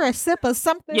 Give her a sip of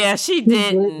something. Yeah, she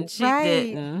didn't. She Right.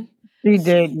 didn't. She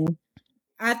didn't.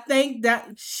 I think that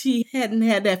she hadn't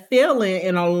had that feeling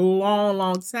in a long,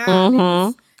 long time. Mhm.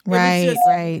 It was Right, just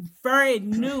right. very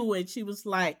new, and she was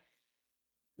like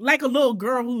a little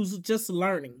girl who's just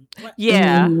learning.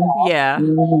 Yeah. Mhm. Yeah.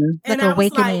 Mhm. And Like I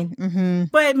was like, awakening.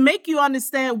 but it make you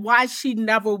understand why she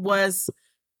never was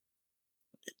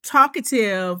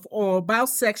talkative or about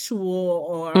sexual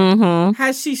or Mhm.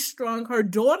 how she strung her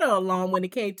daughter along when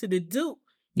it came to the Duke.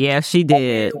 Yeah, she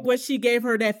did. When she gave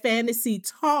her that fantasy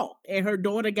talk and her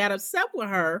daughter got upset with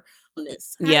her. How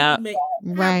Yeah. you make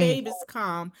how Right. babies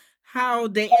calm, how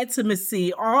the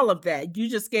intimacy, all of that. You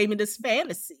just gave me this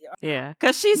fantasy. Yeah,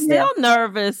 because she's still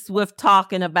nervous with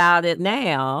talking about it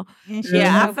now. And she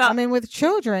Yeah, ended up coming with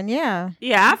children. Yeah.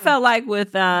 Yeah, I felt like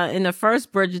with in the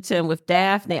first Bridgerton with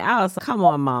Daphne, I was like, come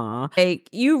on, Mom. Like,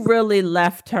 you really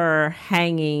left her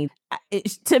hanging.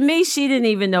 To me, she didn't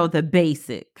even know the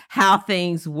basic, how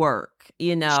things work,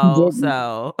 you know? didn't.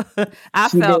 So I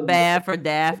She felt didn't. bad for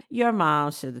Daphne. Your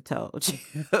mom should have told you.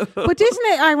 But isn't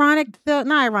it ironic? Not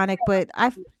ironic, but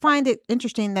I find it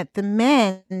interesting that the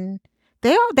men,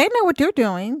 they know what they're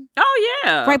doing. Oh,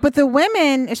 yeah. Right, but the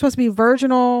women are supposed to be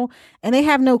virginal and they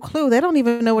have no clue. They don't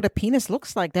even know what a penis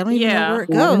looks like. They don't even know where it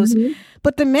goes. Mhm.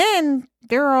 But the men,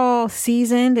 they're all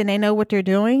seasoned and they know what they're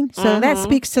doing. So that Mhm.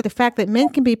 speaks to the fact that men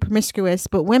can be promiscuous,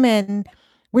 but women,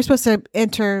 we're supposed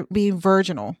to be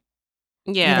virginal.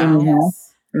 Yeah, know?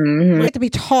 Yes. We Mhm. have to be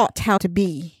taught how to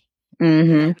be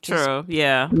Mhm. true.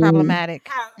 Yeah. problematic.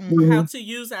 How to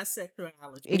use our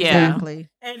sexuality. Yeah. Exactly.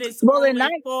 And it's Well, only and I-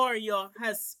 for your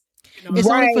husband. It's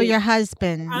only for Right. your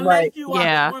husband. Unless Right. you are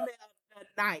Yeah. the woman of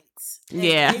the night. And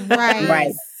Yeah. they Right.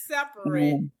 Right.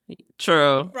 Separate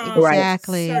True. from Right.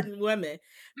 Exactly. certain women.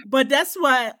 But that's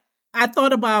what I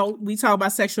thought about. We talk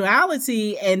about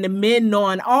sexuality and the men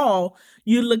knowing all.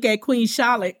 You look at Queen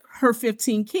Charlotte, her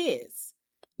 15 kids.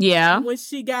 Yeah. When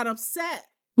she got upset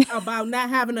about not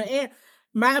having an heir,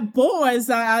 my boys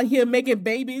are out here making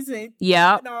babies and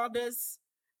Yeah. all this.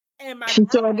 And my She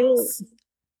sure did. girls.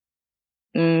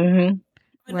 Mhm.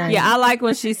 Right. Yeah, I like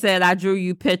when she said, I drew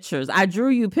you pictures. I drew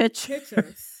you pictures.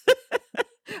 Pictures.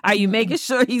 Are you making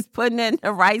sure he's putting it in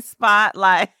the right spot?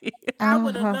 Like, I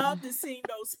would have Uh-huh. loved to see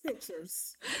those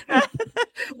pictures.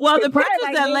 well, the Probably pictures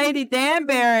like that maybe- Lady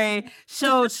Danbury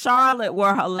showed Charlotte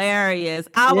were hilarious.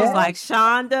 I was Yeah. like,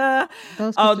 Shonda,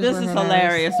 Those oh, pictures this were is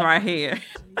hilarious right here.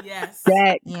 Yes.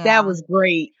 Yeah. That was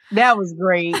great. That was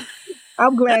great.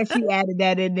 I'm glad she added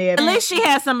that in there. At least she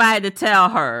had somebody to tell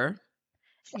her.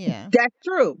 Yeah. That's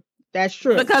true. That's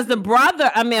true. Because the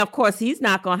brother, I mean, of course, he's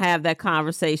not going to have that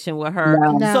conversation with her.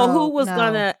 No. So who was No.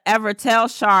 going to ever tell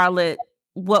Charlotte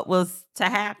what was to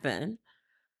happen?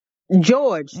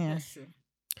 George. Yeah. That's true.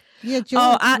 Yeah. Oh,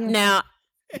 George, yeah. now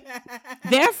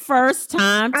their first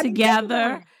time I didn't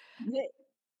together,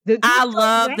 The- I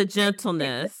love the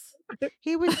gentleness.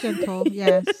 He was gentle.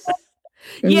 Yes.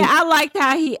 Yeah, I liked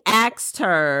how he asked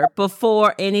her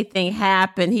before anything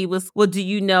happened. He was, well, do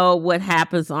you know what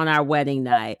happens on our wedding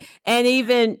night? And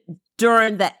even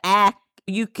during the act,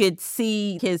 you could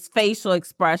see his facial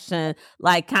expression,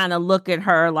 like kind of look at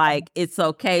her like it's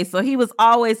okay. So he was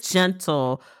always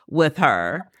gentle with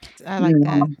her. I like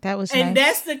that. That was And nice.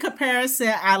 that's the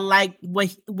comparison I like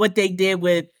what they did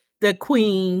with the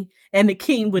Queen and the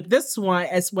King with this one,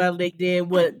 as well they did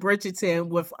with Bridgerton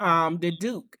with the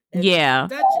Duke and Yeah.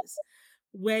 the Duchess,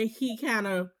 where he kind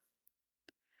of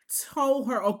told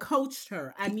her or coached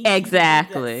her. I need you to do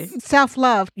Exactly. this.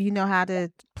 Self-love. You know how to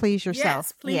please yourself.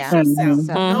 Yes, please Yeah. yourself.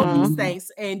 So- Know these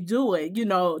things and do it. You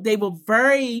know, they were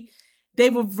very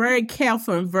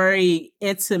careful and very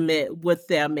intimate with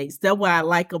their mates. That's what I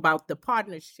like about the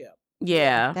partnership.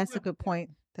 Yeah. That's a good point.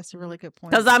 That's a really good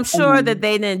point. Because I'm sure that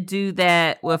they didn't do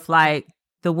that with like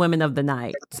the women of the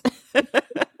night.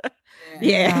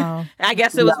 Yeah. No. I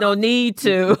guess there was no need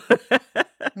to.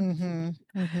 Mm-hmm.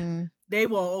 Mm-hmm. They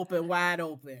were open, wide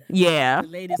open. Yeah. The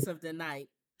ladies of the night.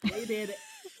 They did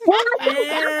Well,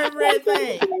 I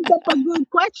everything. brings up a good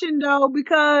question though,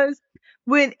 because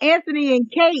with Anthony and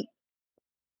Kate,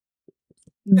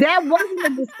 that wasn't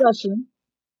a discussion.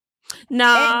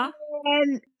 Nah.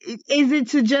 And is it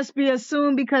to just be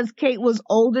assumed because Kate was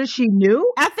older, she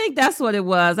knew? I think that's what it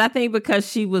was. I think because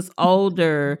she was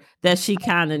older that she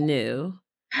kind of knew.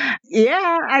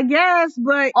 Yeah, I guess.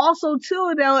 But also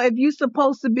too, though, if you're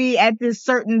supposed to be at this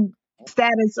certain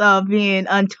status of being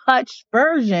untouched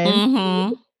version,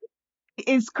 Mm-hmm.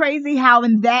 it's crazy how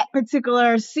in that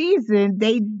particular season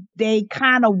they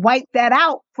kind of wiped that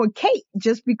out for Kate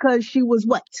just because she was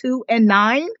what, 2 and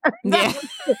 9. Yeah.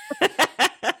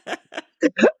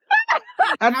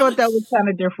 I thought that was kind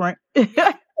of different.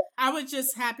 I was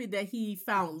just happy that he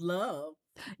found love.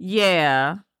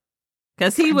 Yeah.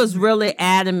 Because he was really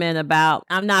adamant about,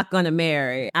 I'm not going to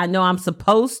marry. I know I'm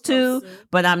supposed to,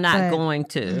 but I'm not Right. going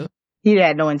to. He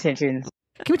had no intentions.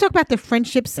 Can we talk about the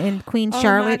friendships in Queen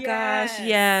Charlotte? Oh my gosh, Yes.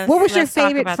 yes. What was your Let's talk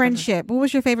favorite about friendship? What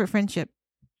was your favorite friendship?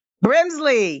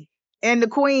 Brimsley and the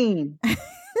Queen.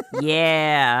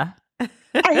 Yeah.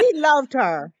 He loved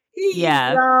her. He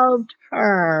Yeah. loved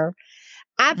her.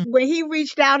 When he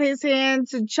reached out his hand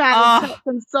to try to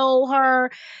console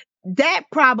her, that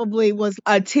probably was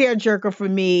a tearjerker for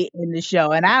me in the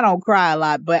show. And I don't cry a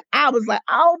lot, but I was like,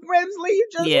 oh, Brimsley, you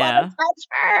just Yeah. want to touch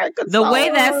her. The console way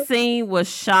her. that scene was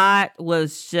shot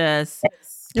was just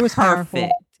It was powerful.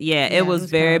 perfect. Yeah, Yeah, it was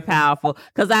very powerful.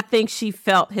 Because I think she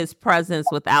felt his presence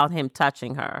without him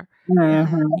touching her.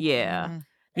 Mhm. Yeah. Mhm.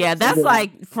 Yeah, that's Yeah.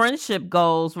 like friendship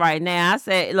goals right now. I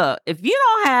say, look, if you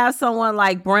don't have someone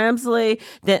like Brimsley,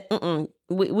 then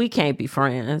we can't be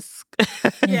friends.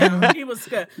 Yeah, he was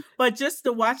good. But just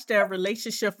to watch their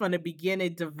relationship from the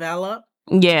beginning develop,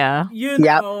 Yeah. you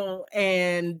Yep. know,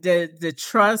 and the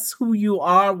trust who you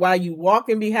are while you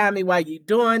walking behind me, while you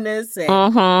doing this, and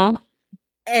Mm-hmm.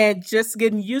 and just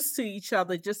getting used to each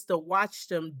other, just to watch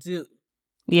them do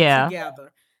Yeah.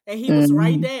 together. And he was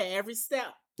right Mhm. there every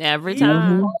step. Every Even-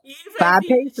 time. Even 5 if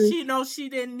paces. she knows she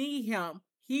didn't need him,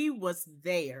 he was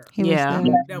there. He Yeah. was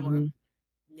there. That one.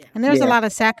 Yeah. And there was a Yeah. lot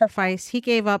of sacrifice. He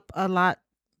gave up a lot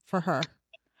for her.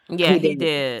 Yeah, He he did.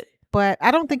 did. But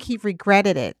I don't think he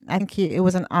regretted it. I think it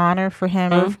was an honor for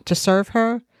him Mhm. to serve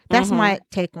her. That's Mhm. my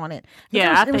take on it. But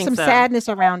Yeah, there was I some think so. sadness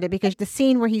around it because the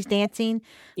scene where he's dancing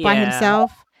by Yeah.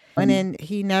 himself and then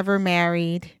he never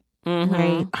married. Mhm.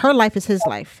 Right? Her life is his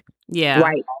life. Yeah.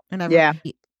 Right. And Yeah.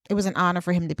 it was an honor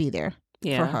for him to be there for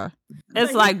Yeah. her.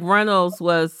 It's like Reynolds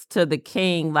was to the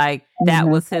king, like that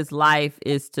Mhm. was his life,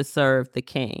 is to serve the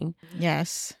king.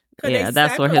 Yes. 'Cause Yeah, they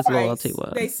that's where his sacrifice- loyalty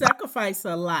was. They sacrifice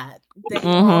a lot. They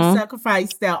all Mhm.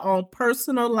 sacrifice their own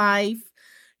personal life,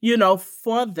 you know,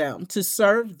 for them, to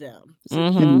serve them, to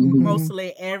Mhm. give Mhm.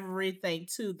 mostly everything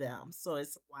to them. So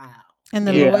it's wow. And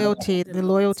the Yeah.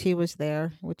 loyalty was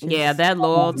there, which is Yeah, that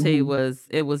loyalty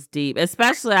Mhm. was deep.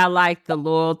 Especially I like the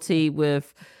loyalty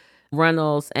with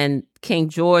Reynolds and King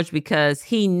George because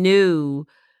he knew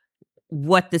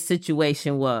what the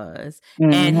situation was.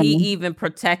 And he Mhm. even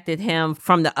protected him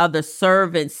from the other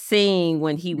servants seeing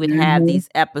when he would have Mhm. these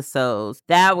episodes.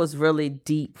 That was really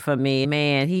deep for me.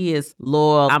 Man, he is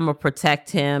loyal. I'm going to protect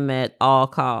him at all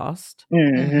cost.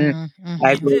 Mhm. Mhm, mhm. I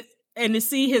And agree. and to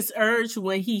see his urge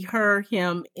when he heard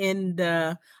him in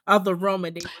the other room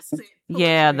and they were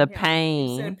Yeah, the He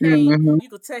pain. said pain. Mhm. You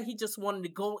could tell he just wanted to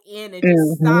go in and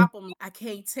just Mhm. stop him. I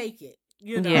can't take it.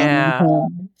 You know, Yeah.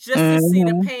 Mhm. just to see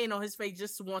the Mhm. pain on his face,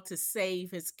 just to want to save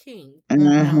his king.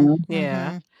 Mhm.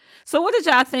 Yeah. Mhm. So what did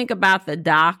y'all think about the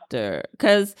doctor?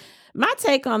 Because my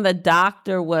take on the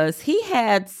doctor was he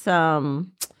had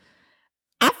some,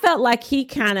 I felt like he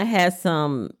kind of had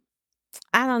some,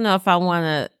 I don't know if I want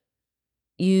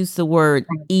to use the word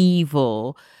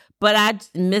evil, but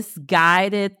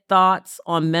misguided thoughts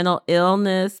on mental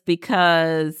illness,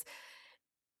 because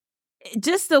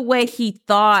just the way he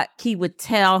thought he would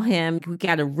tell him, we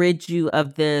got to rid you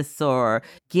of this or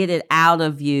get it out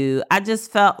of you. I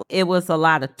just felt it was a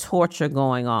lot of torture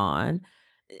going on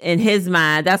in his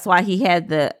mind. That's why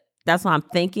that's why I'm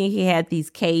thinking he had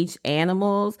these caged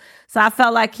animals. So I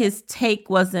felt like his take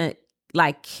wasn't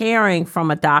like caring from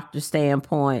a doctor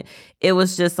standpoint. It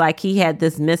was just like he had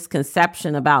this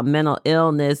misconception about mental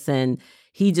illness, and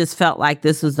he just felt like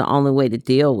this was the only way to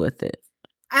deal with it.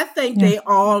 I think they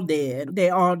all did. They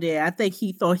all did. I think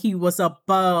he thought he was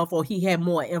above, or he had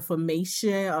more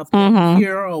information of the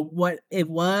cure or what it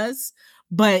was,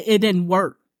 but it didn't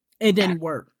work. It didn't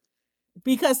work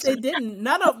because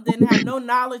none of them had no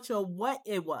knowledge of what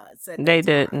it was. They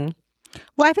didn't.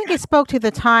 Well, I think it spoke to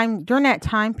the time, during that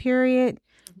time period,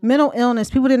 mental illness,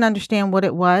 people didn't understand what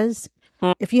it was.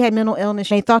 If you had mental illness,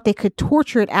 they thought they could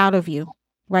torture it out of you,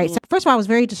 right? So first of all, I was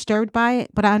very disturbed by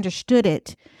it, but I understood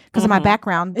it because of my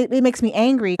background. It makes me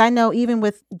angry. I know even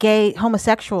with gay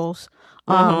homosexuals,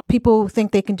 people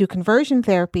think they can do conversion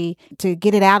therapy to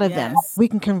get it out of them. We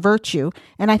can convert you.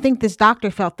 And I think this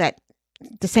doctor felt that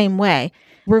the same way.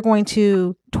 We're going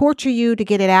to torture you to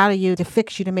get it out of you, to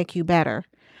fix you, to make you better.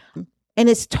 And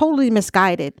it's totally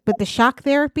misguided. But the shock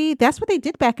therapy, that's what they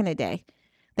did back in the day.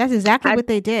 That's exactly what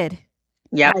they did.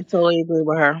 Yeah, I totally agree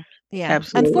with her. Yeah.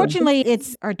 Absolutely. Unfortunately,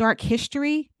 it's our dark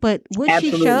history, but what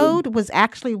she showed was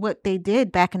actually what they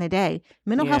did back in the day.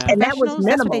 Mental health professionals, and that was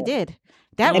that's what they did.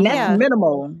 That's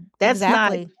minimal. That's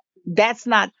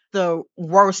not the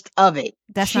worst of it.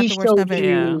 That's not the worst of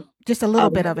it. Just a little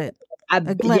bit of it. A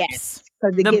glimpse. Yes.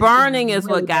 The burning is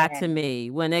really what got to me.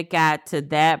 When it got to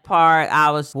that part, I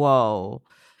was, whoa.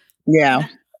 Yeah.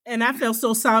 And I felt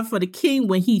so sorry for the king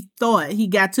when he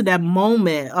got to that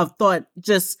moment of thought,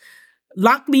 just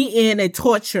lock me in and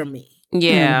torture me.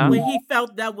 Yeah. When he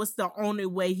felt that was the only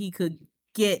way he could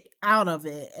get out of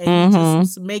it. And he just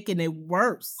was making it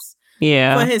worse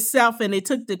for himself. And it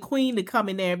took the queen to come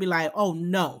in there and be like, oh,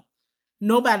 no.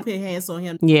 Nobody put hands on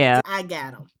him. Yeah. I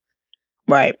got him.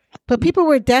 Right. But people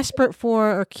were desperate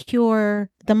for a cure.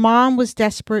 The mom was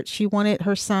desperate. She wanted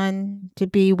her son to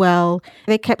be well.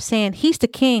 They kept saying, he's the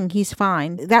king. He's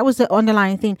fine. That was the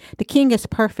underlying thing. The king is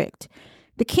perfect.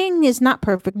 The king is not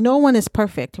perfect. No one is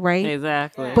perfect, right?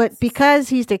 Exactly. But because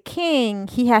he's the king,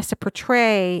 he has to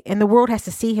portray, and the world has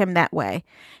to see him that way.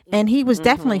 And he was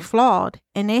definitely flawed,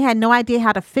 and they had no idea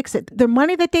how to fix it. The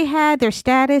money that they had, their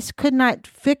status, could not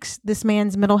fix this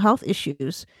man's mental health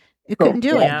issues. It couldn't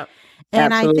do it.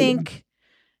 And absolutely. I think,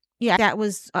 that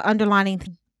was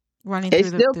underlining, running through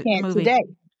the movie. It still can't today.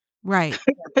 Right.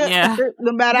 Yeah.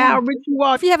 No matter how rich you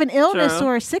are. If you have an illness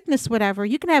or a sickness, whatever,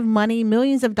 you can have money,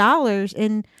 millions of dollars,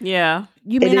 and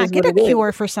you may not get a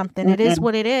cure for something. It is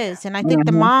what it is. And I think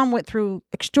the mom went through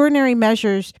extraordinary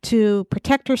measures to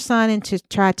protect her son and to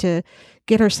try to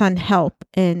get her son help.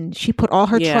 And she put all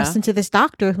her trust into this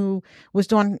doctor who was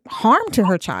doing harm to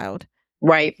her child.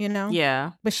 Right. You know?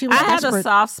 Yeah. But she was had a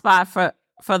soft spot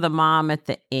for the mom at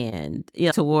the end,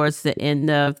 towards the end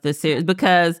of the series,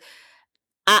 because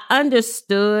I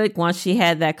understood once she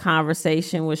had that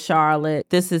conversation with Charlotte,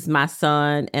 this is my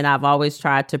son, and I've always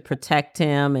tried to protect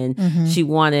him, and she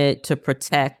wanted to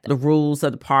protect the rules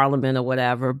of the parliament or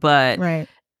whatever. But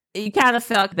you kind of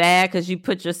felt bad because you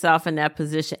put yourself in that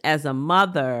position as a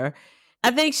mother.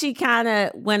 I think she kind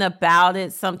of went about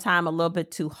it sometime a little bit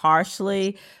too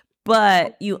harshly.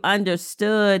 But you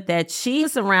understood that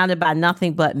she's surrounded by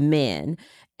nothing but men.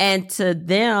 And to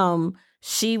them,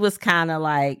 she was kind of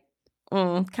like,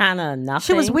 kind of nothing.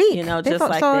 She was weak. You know, they just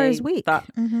like saw her they as weak. Thought,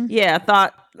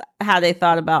 thought how they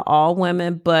thought about all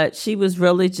women. But she was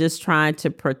really just trying to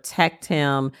protect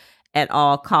him at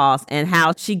all costs, and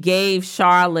how she gave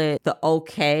Charlotte the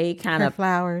okay, kind of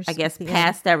flowers, I guess,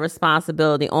 pass that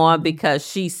responsibility on, because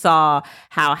she saw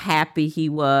how happy he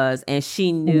was and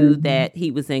she knew that he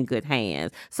was in good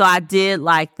hands. So I did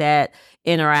like that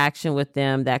interaction with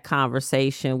them, that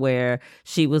conversation where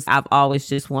she was, I've always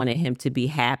just wanted him to be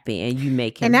happy, and you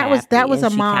make him happy. And that was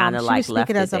and a mom. She like was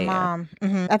speaking as a mom.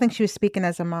 I think she was speaking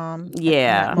as a mom.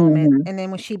 Yeah. At that moment. And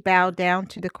then when she bowed down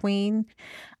to the queen,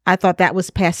 I thought that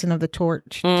was passing of the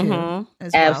torch too, as well.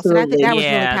 Absolutely. So I think that was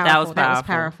really powerful. That was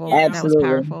powerful. Absolutely. That was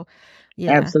powerful.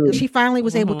 Yeah. Absolutely. She finally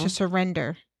was able to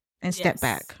surrender and step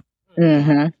back.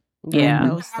 Yeah.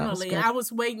 Finally, I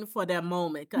was waiting for that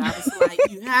moment, because I was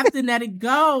like, you have to let it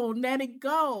go. Let it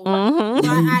go. But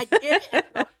I get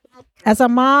it. As a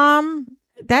mom,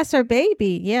 that's her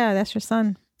baby. Yeah, that's her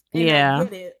son. And I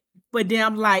get it. But then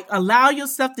I'm like, allow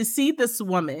yourself to see this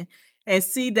woman and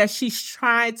see that she's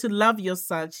trying to love your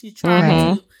son. She's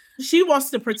trying to, she wants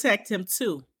to protect him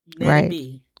too. Let it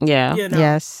be. Yeah. You know?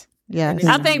 Yes. Yes.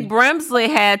 I think Brimsley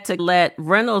had to let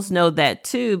Reynolds know that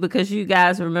too, because you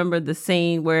guys remember the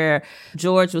scene where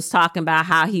George was talking about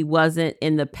how he wasn't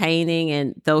in the painting,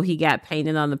 and though he got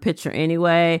painted on the picture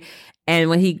anyway. And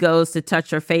when he goes to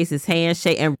touch her face, his hand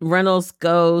shake, and Reynolds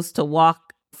goes to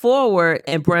walk forward,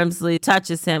 and Brimsley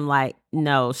touches him like,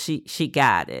 no, she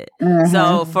got it.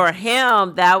 So for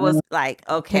him, that was like,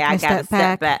 okay, Taking I a gotta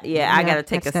step back. Yeah, I gotta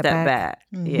take a step back.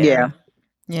 Yeah.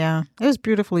 Yeah. It was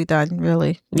beautifully done,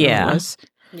 really. Yeah. It was.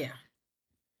 Yeah.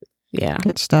 Yeah.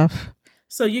 Good stuff.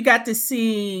 So you got to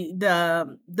see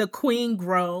the queen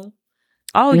grow.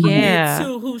 Oh yeah.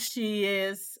 To who she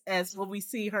is as what we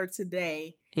see her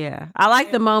today. Yeah. I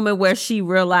like the moment where she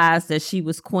realized that she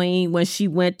was queen when she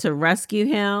went to rescue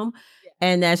him,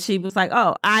 and that she was like,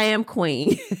 oh, I am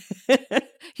queen.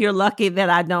 You're lucky that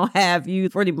I don't have you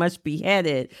pretty much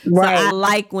beheaded. Right. So I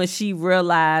like when she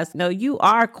realized, no, you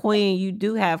are queen. You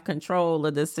do have control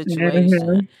of this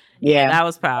situation. Yeah. That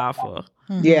was powerful.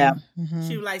 Yeah.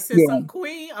 She was like, since I'm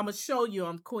queen, I'm going to show you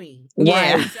I'm queen.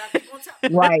 Yeah.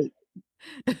 Right.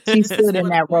 She stood in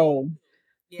that role.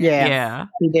 Yeah.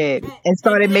 She did. And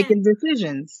started making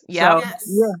decisions. Yeah.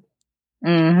 So,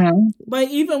 But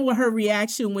even with her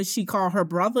reaction when she called her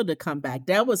brother to come back,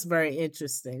 that was very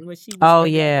interesting. When she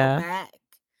was back,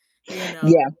 you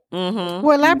know?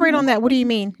 Well, elaborate on that. What do you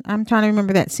mean? I'm trying to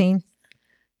remember that scene.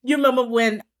 You remember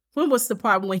when was the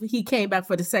part when he came back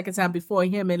for the second time before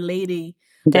him and Lady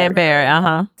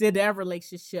Danbury, did their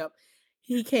relationship?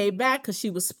 He came back because she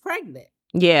was pregnant.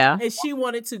 Yeah. And she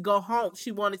wanted to go home.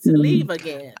 She wanted to leave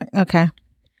again. Okay.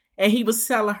 And he was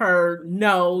telling her,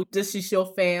 no, this is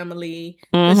your family.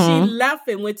 And she left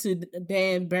and went to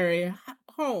Danbury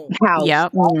home.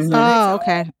 Yep. Oh,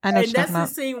 okay. I know. And that's the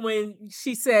scene when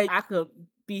she said, I could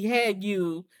behead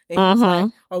you. And he was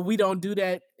like, oh, we don't do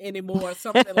that anymore. Or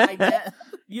something like that.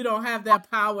 You don't have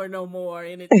that power no more. Or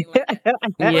anything like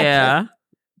that. Yeah.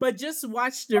 But just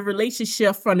watch the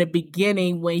relationship from the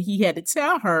beginning when he had to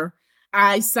tell her,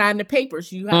 I signed the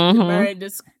papers. You have to marry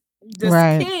this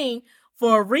king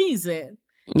for a reason.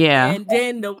 Yeah. And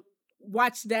then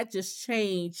watch that just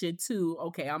change into,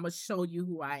 okay, I'm going to show you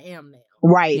who I am now.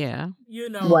 Right. Yeah. You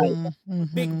know,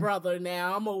 big brother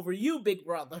now. I'm over you, big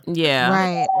brother.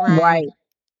 Yeah. Right.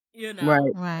 You know.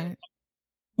 Right.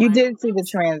 You did see the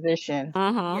transition.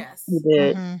 Yes. You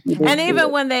did. You did And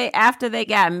even when after they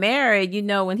got married, you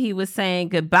know, when he was saying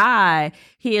goodbye,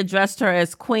 he addressed her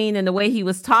as queen, and the way he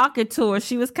was talking to her,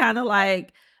 she was kind of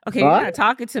like, okay, you're not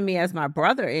talking to me as my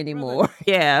brother anymore.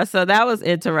 Yeah. So that was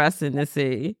interesting to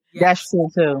see. That's true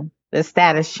too. The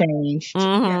status changed.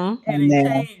 And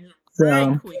it changed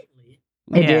very quickly.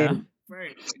 It did.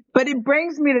 But it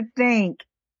brings me to think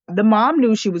the mom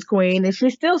knew she was queen, and she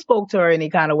still spoke to her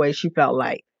any kind of way she felt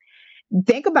like.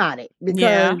 Think about it,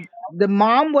 because the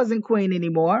mom wasn't queen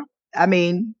anymore. I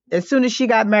mean, as soon as she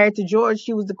got married to George,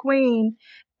 she was the queen,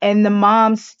 and the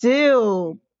mom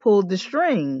still pulled the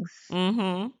strings,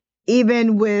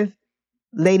 even with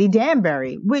Lady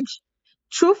Danbury, which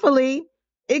truthfully,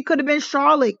 it could have been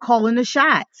Charlotte calling the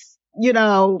shots, you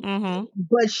know,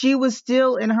 but she was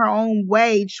still in her own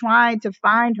way, trying to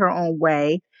find her own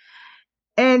way,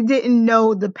 and didn't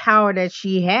know the power that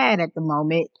she had at the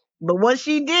moment. But what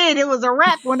she did, it was a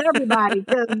wrap on everybody.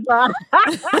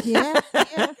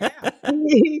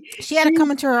 She had to come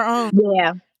into her own.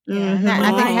 Yeah.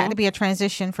 I think it had to be a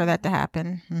transition for that to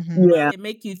happen. Yeah. It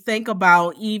make you think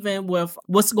about even with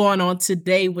what's going on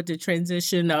today with the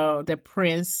transition of the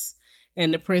prince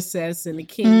and the princess and the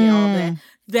king and all that.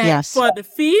 That for the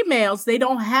females, they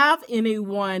don't have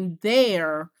anyone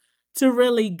there to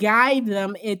really guide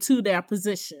them into their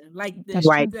position. Like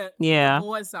the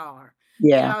boys are.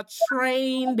 Yeah. They are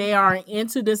trained. They are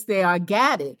into this. They are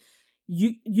guided.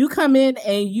 You come in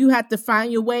and you have to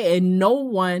find your way, and no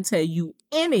one tell you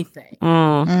anything.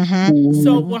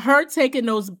 So with her taking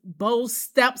those bold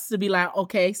steps to be like,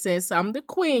 okay, since I'm the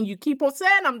queen, you keep on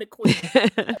saying I'm the queen.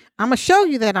 I'm gonna show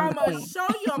you that I'm the queen. I'm gonna show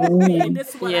you I'm the queen.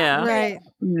 This is what I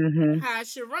how I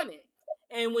should run it.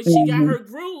 And when she got her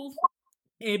groove,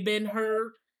 it been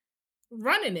her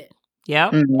running it.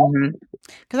 Yep.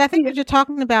 Because I think what you're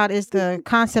talking about is the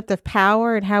concept of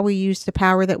power and how we use the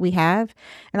power that we have.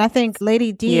 And I think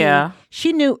Lady D,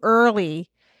 she knew early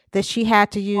that she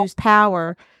had to use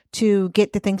power to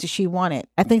get the things that she wanted.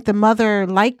 I think the mother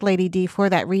liked Lady D for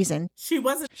that reason. She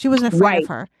wasn't afraid of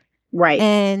her. Right.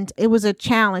 And it was a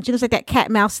challenge. It was like that cat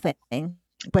and mouse thing.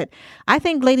 But I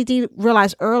think Lady D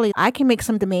realized early, I can make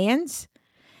some demands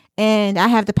and I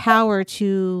have the power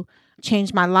to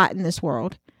change my lot in this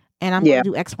world, and I'm going to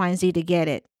do X, Y, and Z to get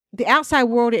it. The outside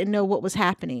world didn't know what was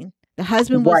happening. The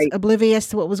husband was oblivious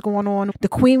to what was going on. The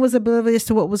queen was oblivious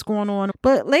to what was going on.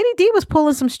 But Lady D was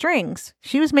pulling some strings.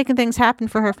 She was making things happen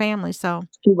for her family. So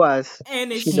she was.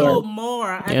 And it showed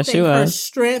more. I think her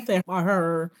strength and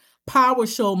her power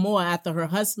showed more after her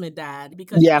husband died,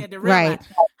 because she had to realize,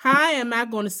 how am I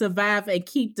going to survive and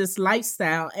keep this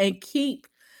lifestyle and keep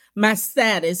my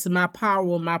status, my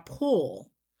power, my pull?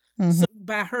 So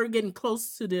by her getting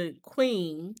close to the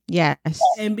queen,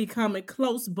 and becoming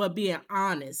close, but being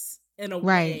honest in a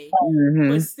way,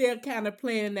 but still kind of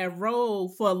playing that role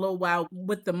for a little while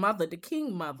with the mother, the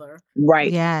king mother.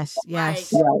 Right. Yes. Like,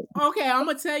 okay, I'm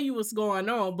gonna tell you what's going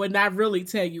on, but not really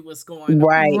tell you what's going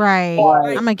on. Right.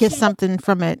 Like, I'm gonna get something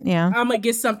from it. Yeah. I'm gonna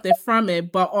get something from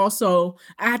it, but also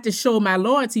I have to show my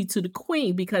loyalty to the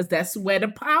queen, because that's where the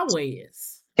power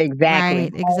is. Exactly.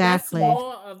 Right, exactly. That's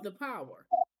more of the power.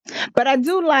 But I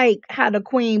do like how the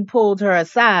queen pulled her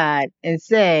aside and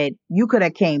said, "You could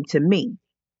have came to me,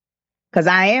 because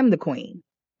I am the queen."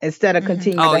 Instead of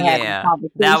continuing to have a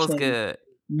conversation, that was good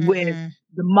with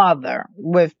the mother,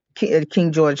 with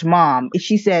King George's mom.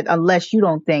 She said, "Unless you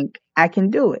don't think I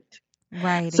can do it."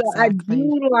 Right. So exactly. I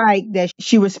do like that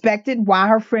she respected why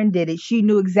her friend did it. She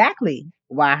knew exactly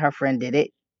why her friend did it,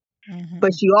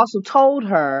 but she also told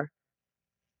her,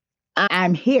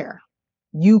 "I'm here.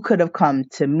 You could have come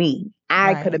to me.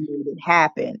 I could have made it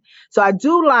happen." So I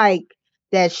do like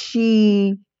that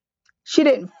she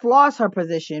didn't floss her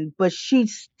position, but she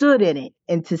stood in it,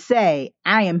 and to say,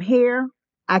 "I am here.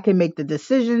 I can make the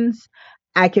decisions.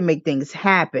 I can make things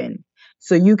happen.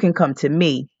 So you can come to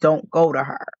me. Don't go to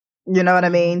her." You know what I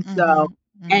mean? So,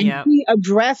 and he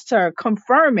addressed her,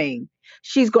 confirming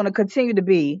she's going to continue to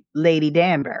be Lady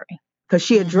Danbury, because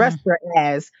she addressed her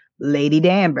as Lady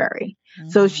Danbury.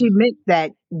 So she meant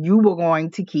that you were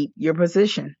going to keep your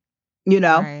position, you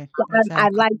know? Right, So I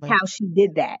like how she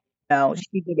did that.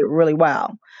 She did it really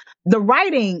well. The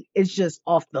writing is just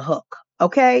off the hook.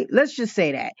 Okay. Let's just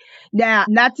say that. Now,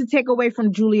 not to take away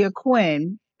from Julia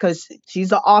Quinn, because she's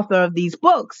the author of these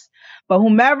books, but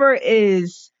whomever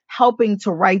is helping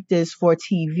to write this for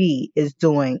TV is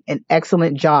doing an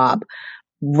excellent job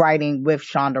writing with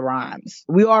Shonda Rhimes.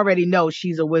 We already know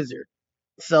she's a wizard,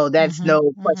 so that's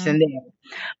no question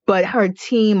there. But her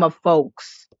team of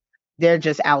folks, they're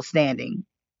just outstanding.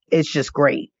 It's just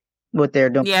great what they're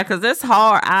doing. Yeah, because it's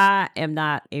hard. I am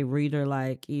not a reader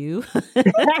like you,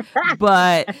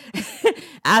 but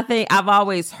I think I've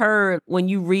always heard when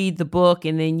you read the book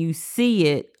and then you see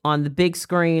it on the big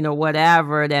screen or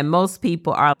whatever, that most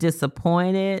people are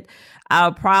disappointed. I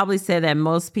would probably say that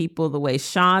most people, the way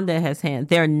Shonda has handled,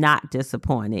 they're not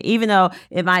disappointed. Even though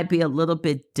it might be a little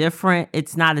bit different,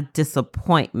 it's not a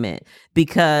disappointment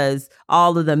because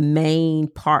all of the main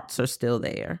parts are still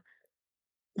there.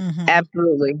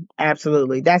 Absolutely.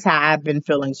 Absolutely. That's how I've been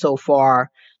feeling so far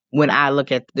when I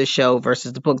look at the show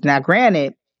versus the books. Now,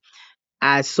 granted,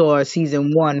 I saw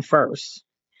season 1 first,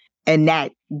 and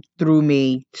that threw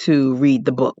me to read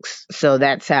the books. So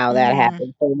that's how that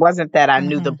happened. So it wasn't that I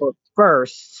knew the book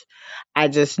first. I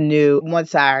just knew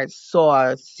once I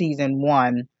saw season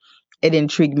 1, it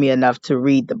intrigued me enough to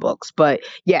read the books. But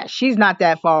yeah, she's not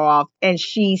that far off, and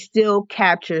she still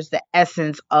captures the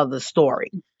essence of the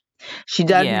story. She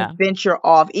doesn't venture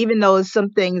off, even though there's some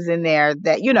things in there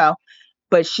that,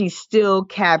 but she still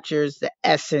captures the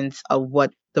essence of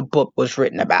what the book was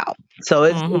written about. So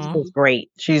it's just great.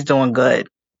 She's doing good.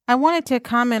 I wanted to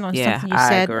comment on something you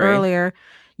said earlier.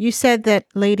 You said that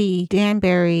Lady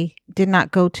Danbury did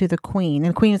not go to the Queen.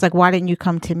 And the Queen was like, "Why didn't you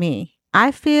come to me?" I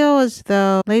feel as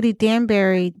though Lady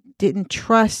Danbury didn't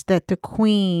trust that the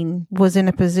Queen was in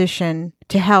a position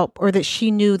to help, or that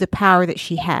she knew the power that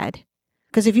she had.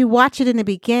 Because if you watch it in the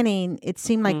beginning, it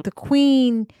seemed like the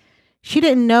Queen, she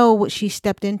didn't know what she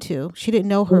stepped into. She didn't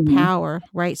know her power,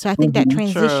 right? So I think that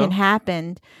transition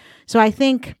happened. So I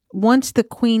think once the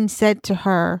Queen said to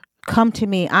her, "Come to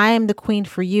me. I am the Queen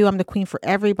for you. I'm the Queen for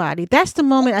everybody." That's the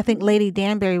moment I think Lady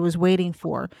Danbury was waiting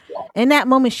for. In that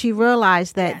moment, she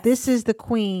realized that this is the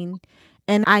Queen,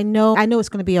 and I know it's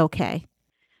going to be okay.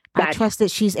 I trust that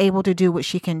she's able to do what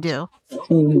she can do.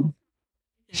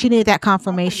 She needed that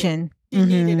confirmation. She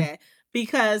needed that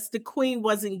because the Queen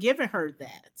wasn't giving her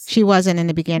that. She wasn't in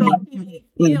the beginning.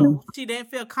 So she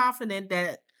didn't feel confident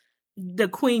that the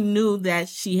Queen knew that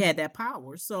she had that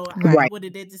power. So I would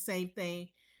have did the same thing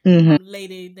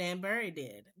Lady Danbury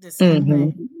did. The same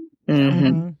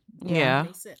thing. Yeah.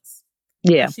 Makes sense.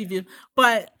 Yeah.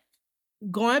 But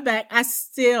going back, I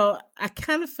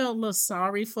kind of felt a little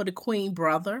sorry for the Queen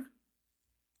brother.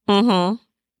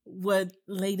 With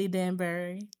Lady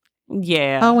Danbury.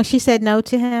 Yeah. Oh, when she said no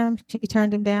to him, she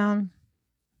turned him down.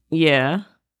 Yeah.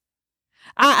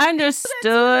 I understood.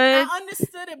 I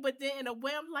understood it, but then in a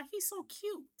way, I'm like, he's so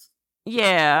cute.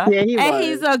 Yeah. Yeah, he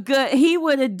And was. he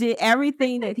would have did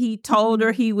everything that he told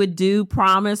her he would do,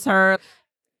 promise her.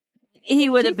 He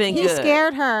would have been He good.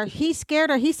 scared her. He scared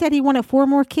her. He said he wanted 4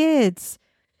 more kids.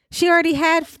 She already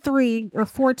had 3 or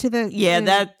 4 to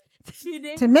the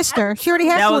to Mister. She already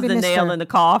had that 4 was to the Mister. nail in the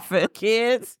coffin.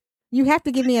 Kids. You have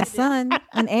to give me a son,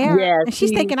 an heir. Yeah, and she's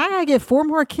thinking, I gotta get 4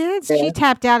 more kids. Yeah. She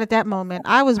tapped out at that moment.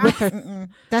 I was with her.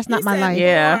 That's not my life.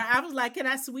 Yeah. I was like, can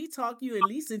I sweet talk you at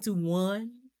least into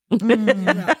one?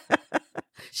 Mm.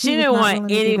 She was didn't not want willing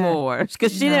to do any that. more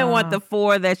because she didn't want No. the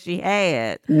 4 that she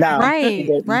had. No. Right,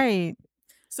 didn't. right.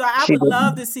 So I She would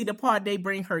love didn't. to see the part they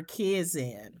bring her kids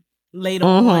in later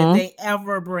on. If they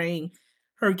ever bring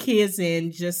her kids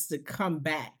in just to come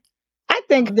back. I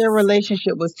think their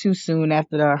relationship was too soon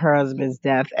after her husband's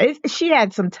death. She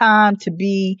had some time to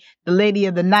be the lady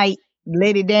of the night,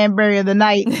 Lady Danbury of the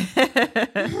night.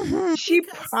 She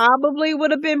probably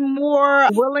would have been more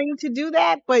willing to do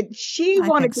that, but she I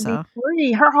wanted think to so. be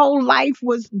free. Her whole life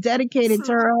was dedicated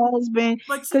to her husband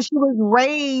But because she was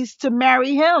raised to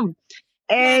marry him.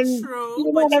 And that's she true.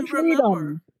 didn't But have you that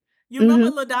freedom.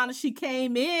 remember, LaDonna, she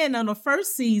came in on the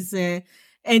first season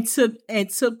and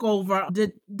took over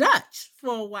the Dutch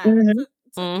for a while. Took him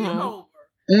over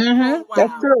for a while.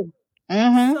 That's true.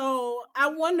 So I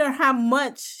wonder how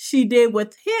much she did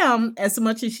with him as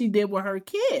much as she did with her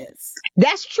kids.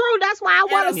 That's true. That's why I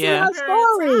want to see her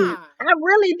story. I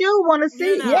really do want to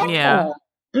see. Yeah.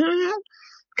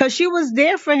 Because she was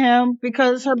there for him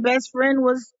because her best friend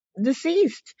was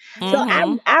deceased. So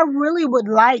I really would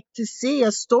like to see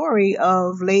a story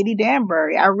of Lady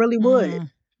Danbury. I really would.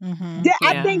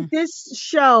 I think this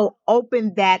show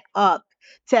opened that up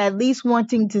to at least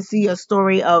wanting to see a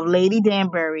story of Lady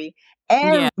Danbury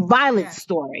and Violet's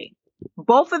story.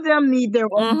 Both of them need their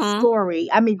own story.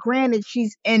 I mean, granted,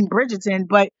 she's in Bridgerton,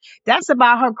 but that's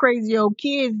about her crazy old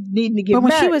kids needing to get But when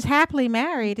married. she was happily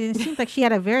married, and it seems like she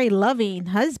had a very loving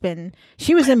husband.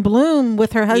 She was in bloom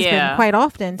with her husband quite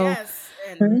often. So,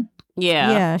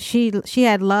 yeah, she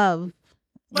had love.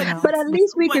 But at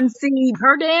least we can see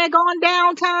her dad going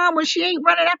downtown when she ain't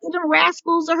running after them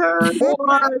rascals of hers or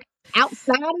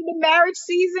outside of the marriage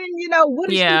season. You know,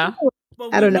 what is she doing?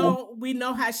 But I don't know. We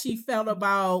know how she felt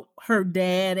about her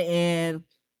dad and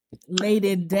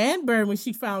Lady Danbury when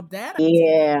she found that.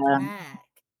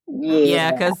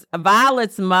 Yeah, because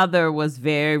Violet's mother was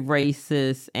very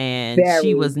racist and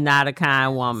she was not a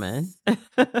kind woman.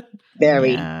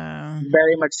 Very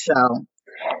much so.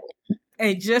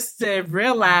 And just to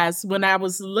realize when I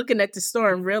was looking at the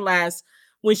story and realized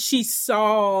when she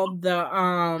saw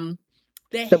the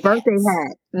birthday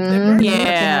hat.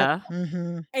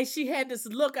 And she had this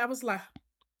look, I was like,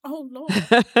 oh Lord.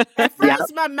 At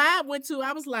first my mind went to,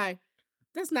 I was like,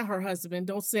 that's not her husband.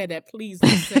 Don't say that. Please don't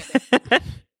say that.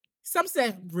 Some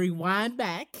said rewind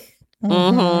back.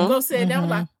 Go say that. I was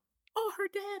like, oh, her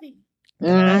daddy.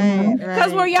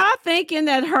 Because were y'all thinking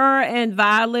that her and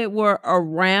Violet were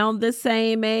around the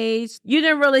same age? You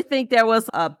didn't really think there was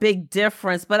a big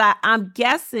difference, but I'm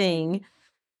guessing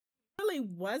really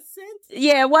wasn't.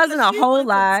 Yeah, it wasn't a whole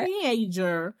lot.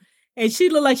 Teenager, and she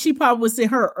looked like she probably was in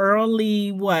her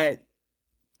early 20s.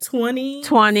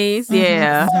 20s,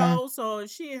 yeah. So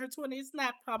if she in her 20s, it's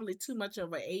not probably too much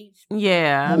of an age.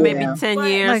 Yeah, maybe 10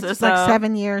 years or so. Like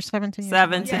 7 years, 17 years.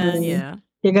 17, yeah.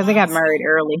 Because they got married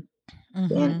early. I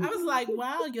was like,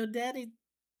 wow, your daddy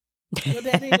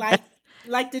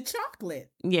like the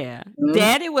chocolate. Yeah.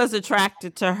 Daddy was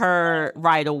attracted to her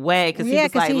right away because he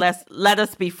was like, let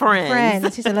us be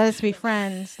friends. He said, let us be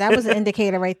friends. That was an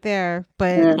indicator right there.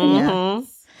 But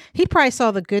he probably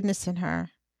saw the goodness in her.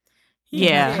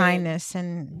 Yeah. Kindness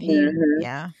and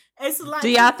It's like, do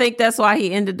y'all think that's why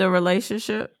he ended the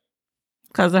relationship?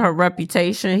 Because of her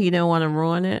reputation? He didn't want to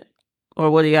ruin it? Or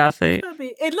what do y'all think?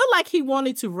 It looked like he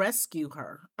wanted to rescue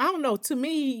her. I don't know. To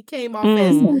me, he came off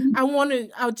as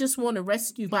I just want to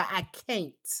rescue, but I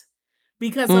can't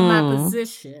because of my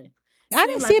position. I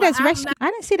didn't see it as rescue. I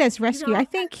didn't see it as rescue. I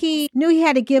think he knew he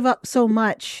had to give up so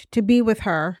much to be with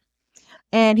her.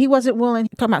 And he wasn't willing.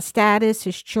 Talking about status,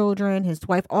 his children, his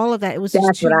wife, all of that. It was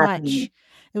just too much.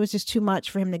 It was just too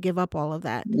much for him to give up all of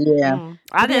that. Yeah.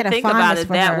 I didn't think about it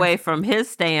that way from his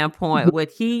standpoint, what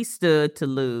he stood to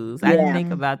lose. I didn't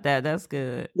think about that. That's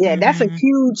good. Yeah, that's a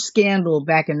huge scandal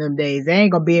back in them days. They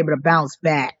ain't going to be able to bounce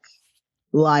back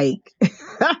like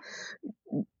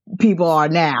people are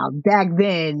now. Back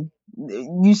then,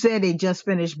 you said they just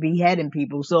finished beheading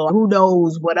people. So who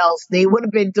knows what else they would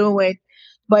have been doing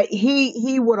But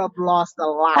he would have lost a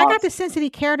lot. I got the sense that he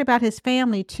cared about his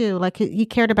family too. Like he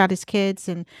cared about his kids,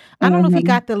 and I don't know if he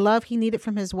got the love he needed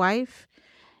from his wife.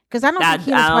 Because I don't think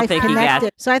he and his wife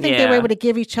connected. So I think they were able to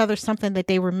give each other something that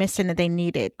they were missing that they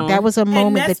needed. That was a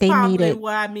moment that they needed. That's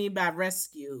what I mean by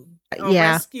rescue.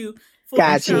 Rescue for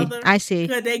each other. I see.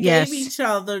 Because they gave each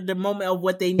other the moment of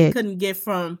what they couldn't get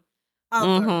from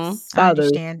others. I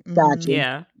understand.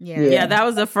 Gotcha. Yeah, that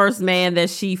was the first man that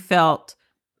she felt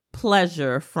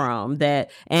pleasure from,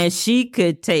 that, and she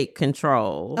could take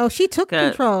control. Oh, she took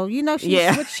control. You know,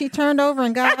 she turned over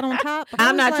and got on top.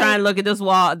 I'm not trying to look at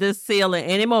this ceiling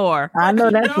anymore. I know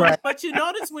that's right. But you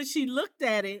notice when she looked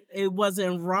at it, it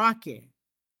wasn't rocking.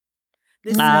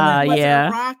 This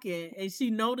wasn't rocking, and she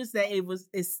noticed that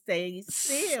it stayed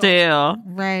still.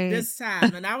 Right. This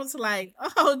time, and I was like,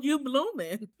 "Oh, you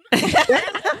blooming."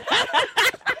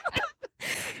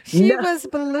 She was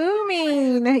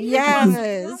blooming. Yes.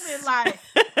 Was blooming like,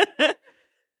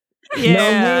 no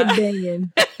head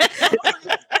banging.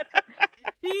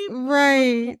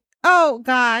 Right. Oh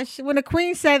gosh. When the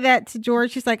queen said that to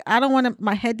George, she's like, I don't want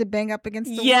my head to bang up against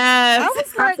the wall. Yes.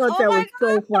 I thought that was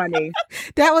so funny.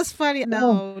 That was funny.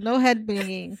 No head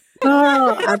banging.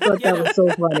 Oh, I thought that was so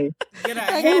funny. Get a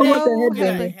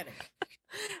headache.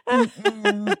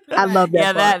 I love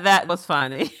that. Yeah, that was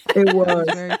funny. It was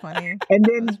very funny. And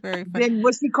then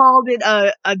what she called it,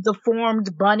 a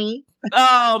deformed bunny.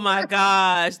 Oh my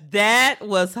gosh, that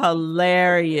was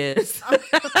hilarious.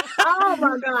 Oh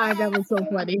my God, that was so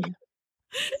funny.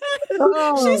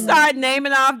 She started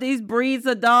naming off these breeds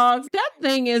of dogs. That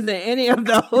thing isn't any of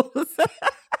those.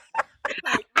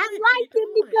 I liked it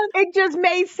because it just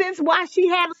made sense why she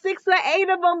had 6 or 8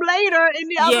 of them later in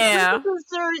the other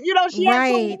sister. You know, she had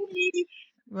so many.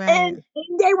 Right. And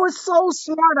they were so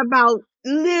smart about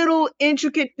little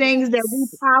intricate things that we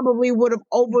probably would have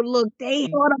overlooked. They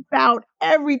thought about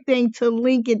everything to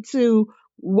link it to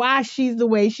why she's the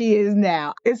way she is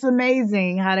now. It's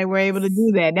amazing how they were able to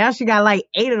do that. Now she got like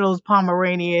 8 of those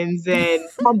Pomeranians and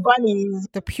bunnies.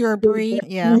 The pure breed.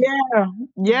 Yeah.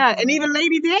 And even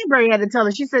Lady Danbury had to tell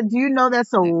her. She said, do you know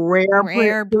that's a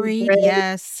rare breed?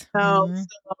 Yes. So,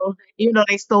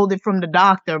 they stole it from the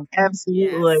doctor.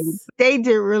 Absolutely. Yes. They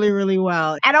did really, really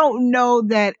well. I don't know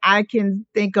that I can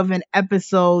think of an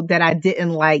episode that I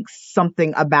didn't like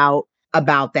something about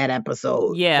that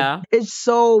episode. Yeah. It's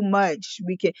so much.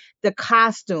 The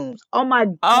costumes. Oh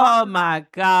my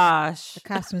gosh. The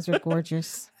costumes were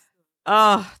gorgeous.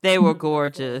 Oh, they were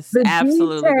gorgeous.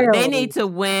 Absolutely. They need to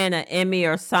win an Emmy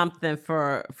or something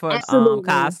for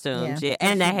costumes. Yeah.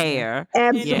 And the hair.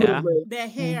 Absolutely. The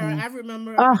hair. I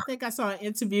remember, I think I saw an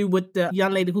interview with the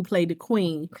young lady who played the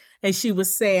queen, and she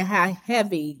was saying how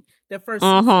heavy the first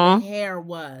hair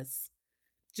was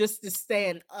just to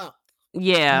stand up.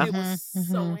 Yeah. It was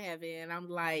so heavy. And I'm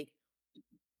like,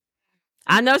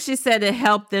 I know she said it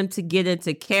helped them to get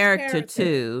into character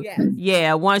too. Yes.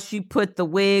 Yeah. Once you put the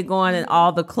wig on and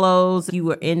all the clothes, you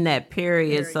were in that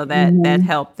period. So that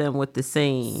helped them with the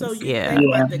scenes. So you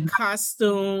think about the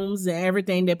costumes and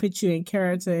everything that put you in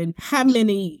character, and how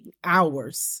many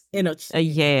hours in a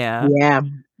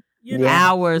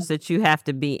hours that you have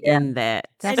to be in that.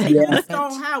 And they just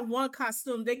don't have one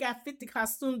costume. They got 50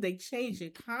 costumes. They change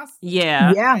it constantly.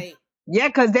 Yeah.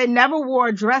 Because they never wore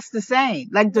a dress the same.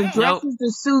 Like the dresses,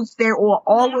 the suits, they're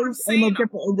always in a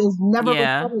different. It was never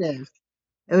repetitive.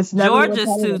 It was never George's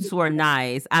suits were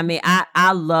nice. I mean,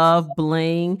 I love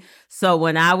bling. So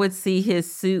when I would see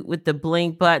his suit with the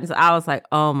bling buttons, I was like,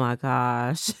 oh my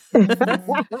gosh.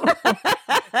 That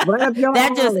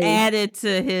just added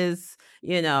to his,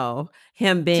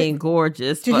 him being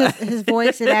gorgeous. His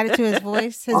voice, it added to his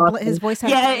voice. His voice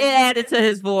had it added to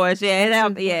his voice. Yeah,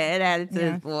 it added to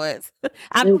his voice.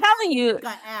 I'm telling you.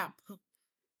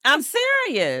 I'm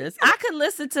serious. I could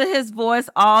listen to his voice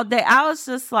all day. I was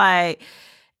just like,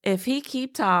 if he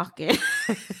keep talking.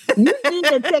 You need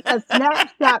to take a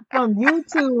snapshot from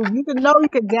YouTube. You can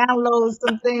download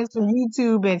some things from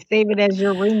YouTube and save it as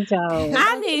your ringtone.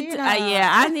 I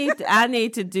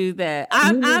need to do that.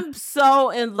 I'm so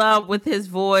in love with his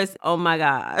voice. Oh my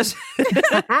gosh.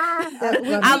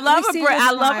 I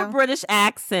love a British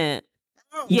accent.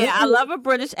 Yeah, I love a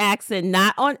British accent.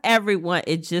 Not on everyone.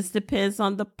 It just depends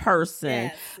on the person.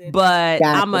 But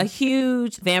I'm a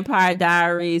huge Vampire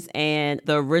Diaries and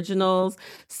the originals.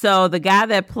 So the guy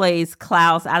that plays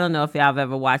Klaus, I don't know if y'all have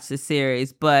ever watched the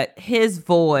series, but his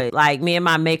voice, like me and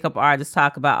my makeup artist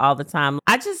talk about all the time.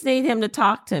 I just need him to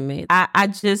talk to me. I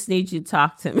just need you to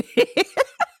talk to me.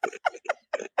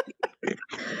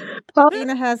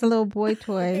 Tina has a little boy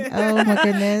toy. Oh my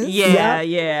goodness.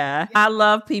 Yeah. I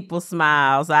love people's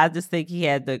smiles. I just think he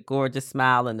had the gorgeous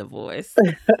smile and the voice.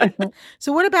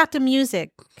 So what about the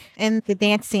music and the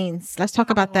dance scenes? Let's talk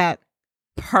about that.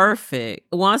 Perfect.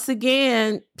 Once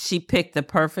again, she picked the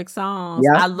perfect songs.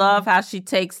 Yep. I love how she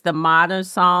takes the modern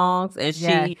songs and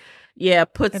she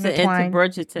puts it into Intertwined.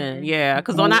 Bridgerton. Yeah,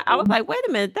 because when I was like, wait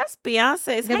a minute, that's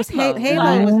Beyonce's There was Halo.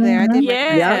 Halo was there. I did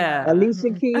Yeah. Yep. Alicia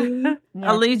Keys. Yeah.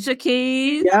 Alicia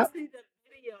Keys. Yep.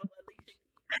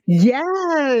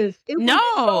 Yes. It was No.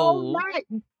 so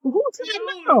nice. Who said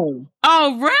no?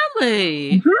 Oh,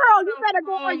 really? Girl, you better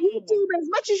go on YouTube as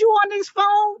much as you on this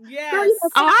phone. Yes. Girl, you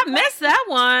Oh, I missed that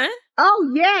one.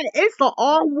 Oh yeah, it's an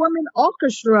all-woman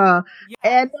orchestra,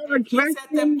 and they were And kids dressed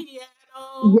at the in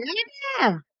piano.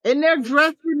 yeah, and they're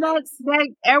dressed in that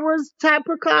era's type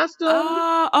of costume.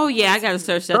 Oh yeah, I gotta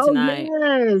search that tonight.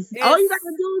 Yes, all you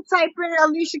gotta do is type in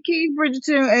Alicia Keys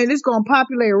Bridgerton, and it's gonna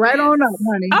populate right on up,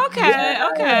 honey. Okay,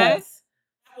 okay.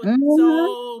 That was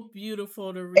so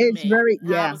beautiful to remake. It's very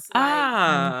I was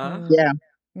like, yeah.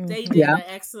 They did an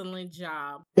excellent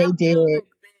job. They That did. film has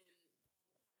been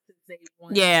since day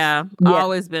one. Yeah,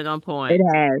 always been on point. It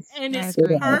has. And it's That's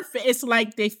great. perfect. It's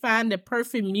like they find the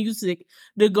perfect music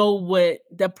to go with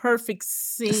the perfect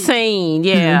scene. Scene,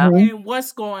 yeah. And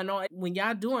what's going on when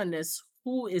y'all doing this?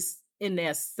 Who is in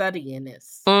there studying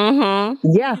this? Mm-hmm.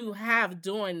 Yeah. You have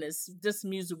doing this. This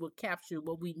music will capture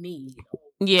what we need.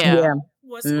 Yeah.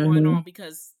 What's going on,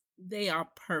 because they are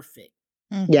perfect.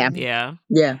 Yeah.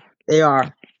 Yeah. They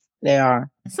are. They are.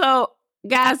 So,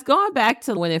 guys, going back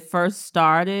to when it first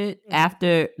started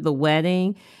after the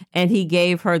wedding, and he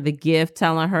gave her the gift,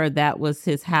 telling her that was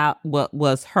his house, what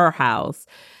was her house.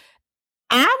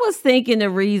 I was thinking the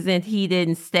reason he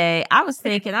didn't stay, I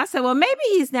said, well, maybe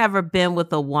he's never been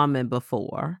with a woman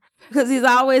before because he's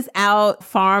always out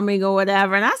farming or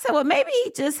whatever. And I said, well, maybe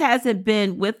he just hasn't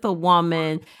been with a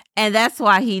woman and that's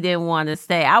why he didn't want to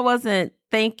stay. I wasn't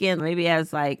thinking maybe he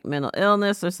has like mental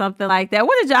illness or something like that.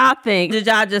 What did y'all think? Did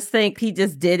y'all just think he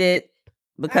just did it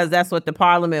because that's what the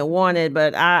parliament wanted?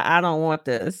 But I don't want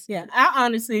this. Yeah, I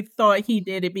honestly thought he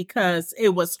did it because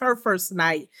it was her first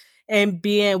night. And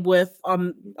being with a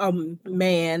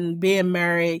man, being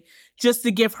married, just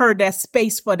to give her that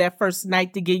space for that first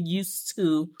night to get used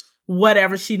to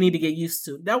whatever she need to get used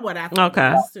to. That's what I thought it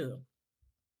was too.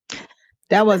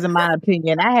 That wasn't my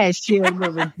opinion. I had shared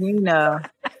with Regina.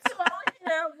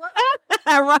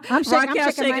 I'm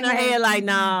shaking her head like,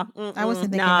 nah. I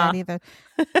wasn't thinking that either.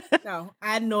 No,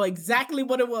 I know exactly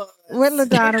what it was. What,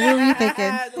 LaDonna, what were you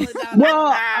thinking?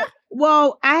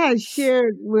 Well, I had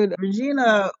shared with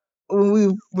Regina when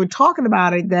we were talking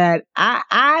about it that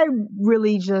I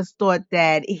really just thought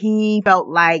that he felt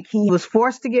like he was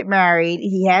forced to get married.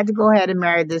 He had to go ahead and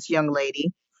marry this young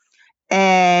lady.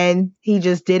 And he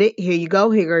just did it. Here you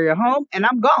go. Here go your home. And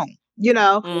I'm gone. You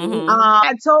know,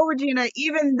 I told Regina,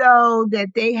 even though that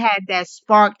they had that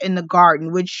spark in the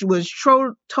garden, which was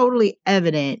totally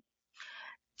evident,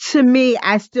 to me,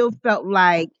 I still felt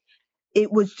like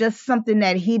it was just something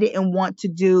that he didn't want to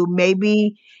do.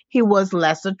 Maybe he was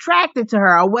less attracted to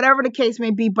her or whatever the case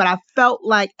may be. But I felt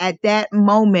like at that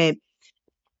moment,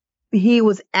 he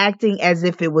was acting as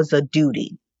if it was a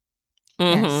duty.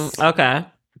 Yes. Okay.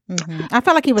 I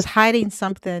felt like he was hiding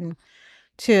something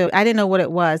too. I didn't know what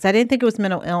it was. I didn't think it was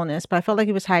mental illness, but I felt like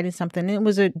he was hiding something. It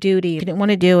was a duty. He didn't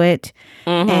want to do it.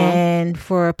 And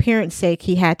for appearance sake,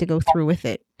 he had to go through with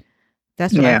it.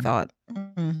 That's what I thought.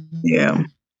 Yeah.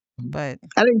 But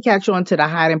I didn't catch on to the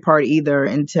hiding part either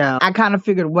until I kind of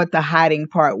figured what the hiding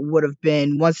part would have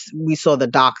been once we saw the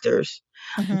doctors.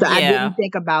 So I didn't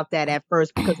think about that at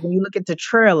first because when you look at the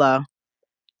trailer,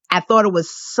 I thought it was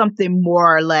something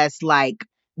more or less like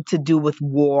to do with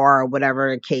war or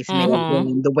whatever the case may have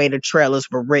been, the way the trailers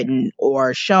were written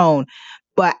or shown.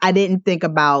 But I didn't think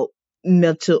about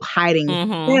mental hiding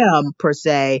him per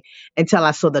se until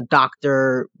I saw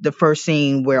the first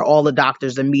scene where all the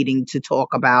doctors are meeting to talk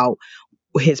about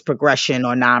his progression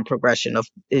or non-progression of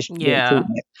his treatment.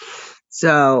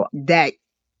 So that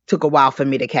took a while for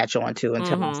me to catch on to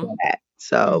until I saw that.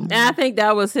 So, and I think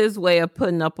that was his way of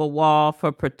putting up a wall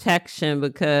for protection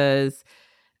because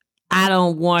I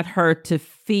don't want her to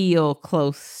feel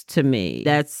close to me.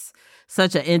 That's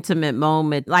such an intimate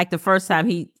moment. Like the first time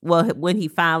when he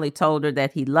finally told her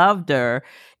that he loved her,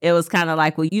 it was kind of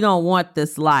like, well, you don't want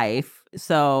this life.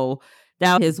 So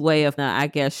that was his way of, I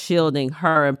guess, shielding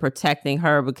her and protecting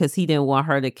her because he didn't want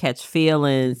her to catch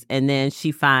feelings. And then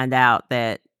she find out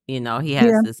that, he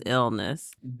has this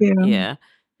illness. Yeah.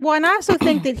 Well, and I also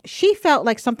think that she felt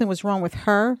like something was wrong with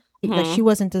her Like she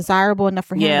wasn't desirable enough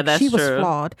for him. Yeah, like that's she was true.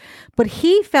 flawed. But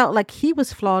he felt like he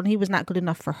was flawed and he was not good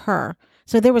enough for her.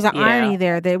 So there was an irony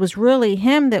there that it was really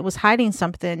him that was hiding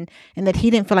something and that he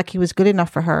didn't feel like he was good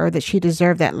enough for her, that she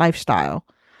deserved that lifestyle.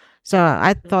 So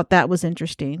I thought that was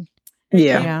interesting.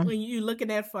 Yeah. When you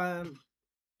looking at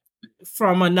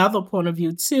from another point of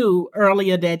view too,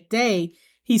 earlier that day,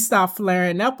 he stopped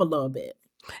flaring up a little bit.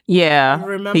 Yeah,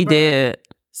 remember? he did.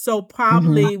 So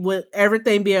probably with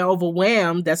everything being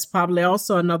overwhelmed, that's probably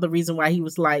also another reason why he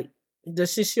was like,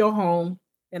 this is your home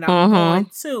and I'm going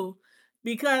too.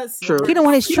 Because he didn't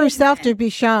want his true self to be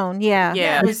shown.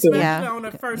 Yeah. Especially on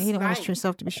the first He didn't want his true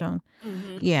self to be shown.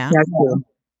 Yeah.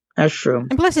 That's true.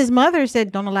 And plus his mother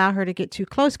said don't allow her to get too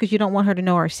close because you don't want her to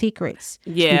know our secrets.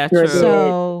 Yeah, true.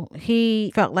 So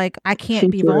he felt like I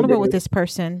can't be vulnerable with this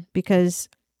person because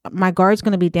my guard's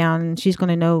going to be down and she's going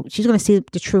to know, she's going to see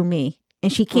the true me.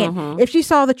 And she can't, if she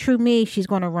saw the true me, she's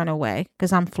going to run away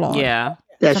because I'm flawed. Yeah.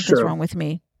 Something's wrong with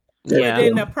me. Yeah. But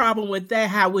then the problem with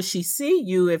that, how would she see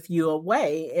you if you're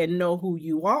away and know who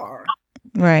you are?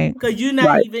 Right. Because you're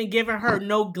not even giving her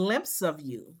no glimpse of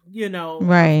you,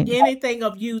 anything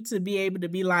of you to be able to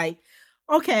be like,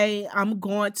 okay, I'm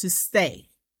going to stay.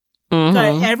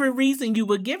 Because every reason you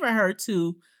were giving her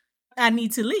to, I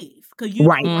need to leave because you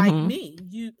don't like me.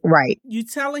 You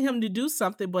telling him to do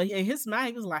something, but in his mind,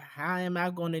 he was like, how am I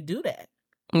going to do that?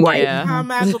 Right. How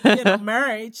am I going to be in a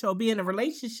marriage or be in a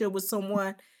relationship with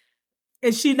someone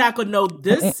and she's not going to know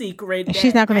this secret?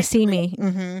 She's not going to see me.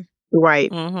 Right.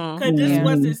 Because this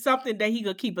wasn't something that he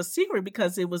could keep a secret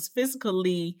because it was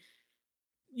physically,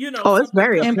 it's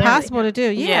very impossible to do.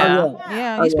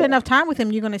 Yeah. You spend enough time with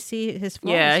him, you're going to see his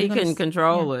flaws. Yeah, he couldn't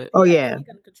control it. Oh, yeah.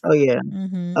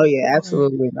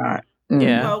 Absolutely not.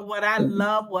 Yeah. But what I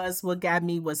love was what got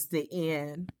me was the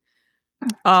end.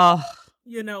 Oh.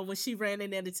 When she ran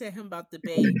in there to tell him about the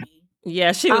baby.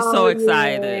 Yeah, she was so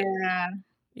excited.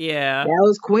 Yeah. That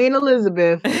was Queen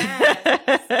Elizabeth.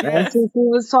 That's what she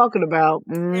was talking about.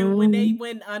 And when they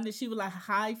went under, she was like,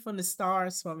 hide from the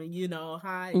stars from me,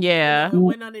 hide. Yeah.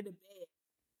 Went under the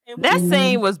bed. That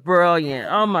scene was brilliant.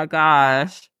 Oh my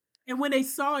gosh. And when they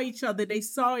saw each other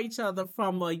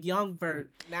from a young birth,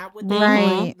 not with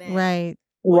Right.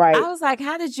 I was like,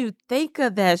 how did you think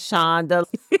of that, Shonda?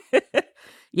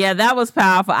 Yeah, that was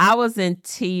powerful. I was in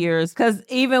tears because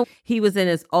even he was in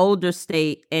his older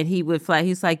state and he would fly.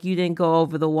 He's like, you didn't go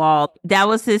over the wall. That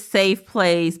was his safe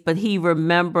place, but he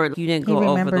remembered you didn't go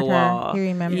over the wall. He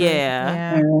remembered.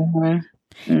 Yeah.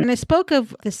 And it spoke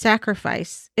of the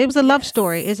sacrifice. It was a love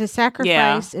story. It's a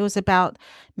sacrifice. It was about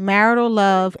marital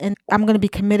love and I'm going to be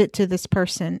committed to this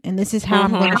person and this is how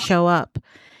I'm going to show up.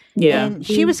 Yeah. And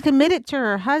she was committed to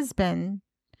her husband.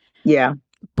 Yeah.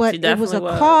 But it was a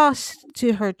cost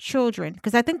to her children.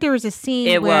 Because I think there was a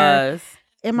scene where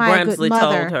am I a good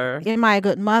mother? Told her. Am I a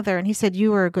good mother? And he said,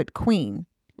 you were a good queen.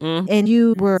 And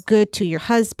you were good to your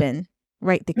husband,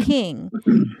 right? The king.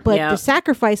 But the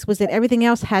sacrifice was that everything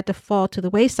else had to fall to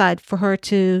the wayside for her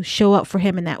to show up for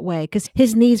him in that way. Because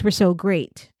his needs were so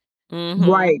great.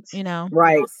 Right.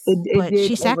 Right. But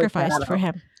she sacrificed for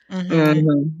him.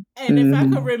 And if I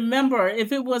could remember,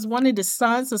 if it was one of the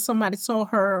sons or somebody told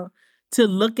her to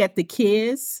look at the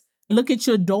kids, look at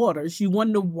your daughters. You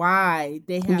wonder why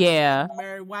they have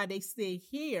married, why they stay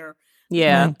here.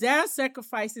 Yeah. Their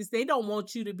sacrifices, they don't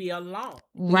want you to be alone.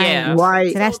 Right. Yeah.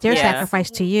 Right. So that's their sacrifice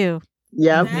to you.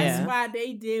 Yep. That's why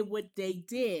they did what they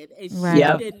did. And she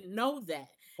didn't know that.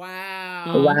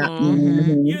 Wow.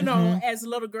 As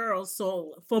little girls,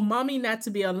 so for mommy not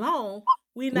to be alone,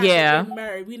 we're not going to get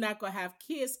married. We're not going to have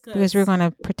kids. Because we're going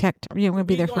to protect, we're going to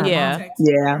be there for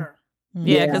her.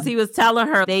 Yeah, because he was telling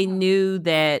her they knew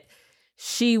that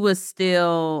she was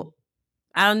still,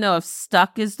 I don't know if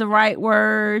stuck is the right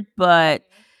word, but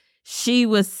she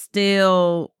was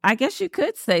still, I guess you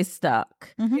could say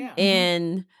stuck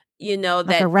in, like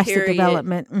that arrested period.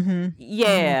 Development.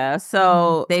 Yeah.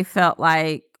 So they felt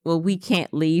like, well, we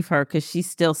can't leave her because she's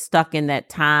still stuck in that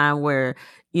time where,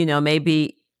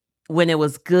 maybe when it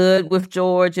was good with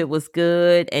George, it was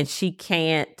good and she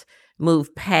can't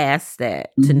move past that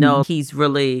to know he's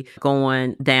really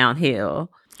going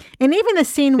downhill. And even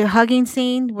the hugging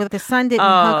scene where the son didn't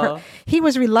hug her, he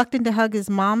was reluctant to hug his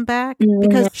mom back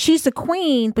because she's the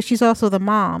queen, but she's also the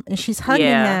mom and she's hugging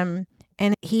him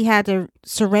and he had to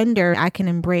surrender. I can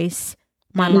embrace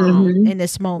my mom in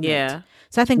this moment. Yeah.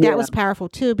 So I think that was powerful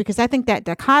too, because I think that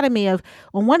dichotomy of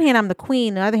on one hand, I'm the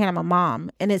queen, on the other hand, I'm a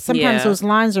mom. And it's sometimes those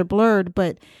lines are blurred,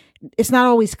 but it's not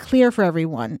always clear for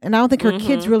everyone. And I don't think her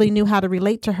kids really knew how to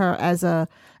relate to her as a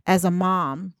as a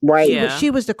mom. Right. She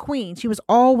was the queen. She was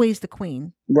always the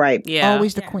queen. Right. Yeah.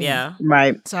 Always the queen. Yeah.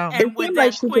 Right. So It seemed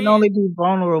like she could only be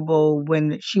vulnerable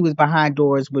when she was behind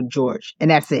doors with George,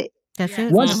 and that's it. that's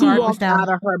it. Once The she guard was walked down. out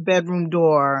of her bedroom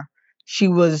door, she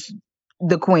was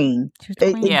the queen. She was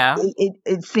the queen. Yeah.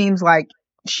 It seems like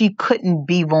she couldn't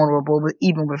be vulnerable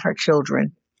even with her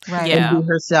children Right. Yeah. and be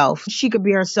herself. She could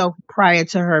be herself prior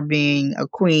to her being a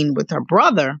queen with her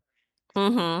brother.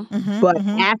 But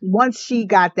once she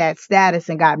got that status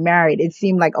and got married, it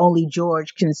seemed like only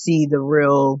George can see the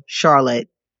real Charlotte.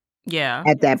 Yeah.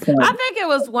 At that point. I think it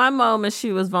was one moment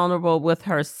she was vulnerable with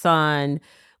her son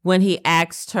when he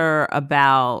asked her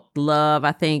about love.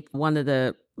 I think one of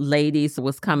the ladies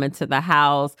was coming to the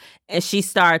house and she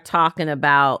started talking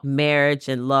about marriage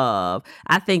and love.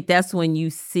 I think that's when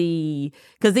you see,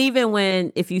 because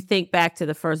even if you think back to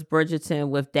the first Bridgerton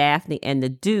with Daphne and the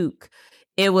Duke,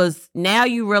 it was, now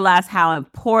you realize how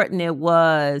important it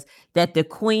was that the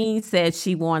queen said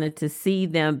she wanted to see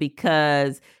them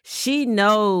because she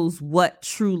knows what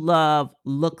true love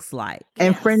looks like.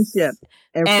 And friendship.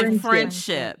 And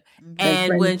friendship.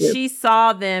 And when she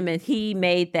saw them and he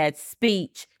made that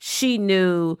speech, she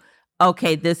knew,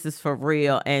 okay, this is for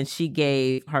real. And she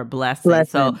gave her blessing.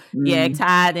 So, yeah, it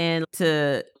tied in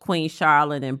to Queen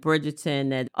Charlotte and Bridgerton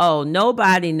that,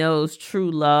 nobody knows true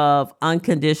love,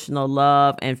 unconditional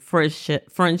love, and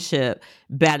friendship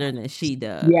better than she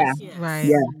does. Yeah.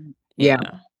 Right. Yeah.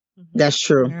 That's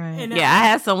true. Right. Yeah, I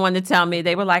had someone to tell me,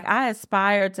 they were like, I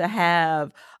aspire to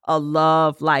have a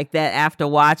love like that after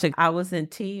watching. I was in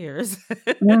tears.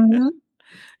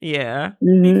 Yeah.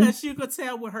 Because you could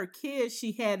tell with her kids,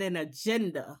 she had an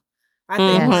agenda. I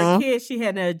think with her kids, she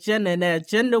had an agenda. And the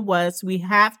agenda was, we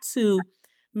have to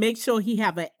make sure he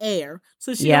have an heir.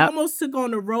 So she almost took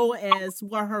on the role as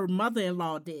what her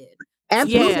mother-in-law did.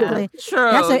 Absolutely. Yeah,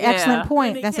 true. That's an excellent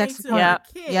point. That's an excellent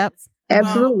point. Yep.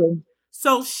 Absolutely.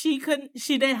 So she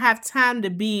didn't have time to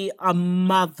be a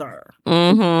mother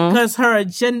Mm-hmm. because her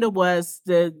agenda was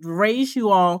to raise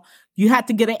you all. You have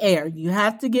to get an heir. You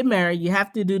have to get married. You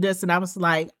have to do this. And I was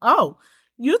like, oh,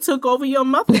 you took over your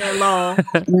mother-in-law.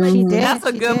 She did. That's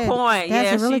a She good did. point.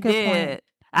 That's Yeah, a really she good did. point.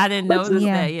 I didn't notice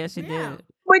that. Yeah, she did.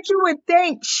 But you would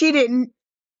think she didn't.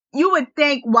 You would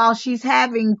think while she's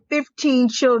having 15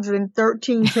 children,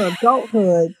 13 to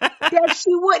adulthood, that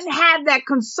she wouldn't have that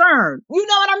concern. You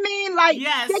know what I mean? Like,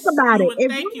 think about it.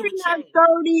 If we're in our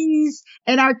 30s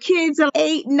and our kids are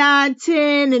 8, 9,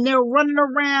 10, and they're running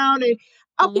around, and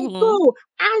okay, cool.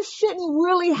 I shouldn't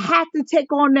really have to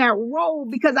take on that role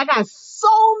because I got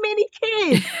so many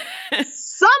kids.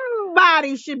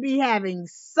 Somebody should be having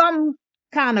some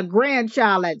kind of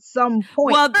grandchild at some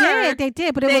point. Well, they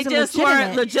did, but it wasn't just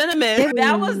weren't legitimate.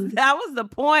 That was the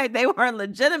point. They weren't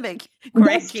legitimate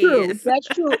grandkids. That's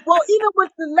true. Well, even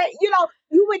with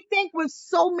you would think with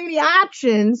so many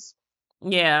options.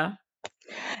 Yeah.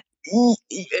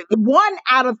 1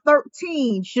 out of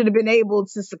 13 should have been able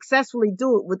to successfully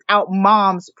do it without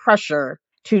mom's pressure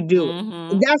to do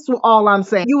it. That's all I'm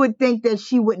saying. You would think that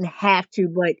she wouldn't have to,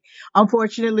 but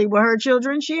unfortunately with her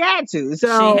children, she had to.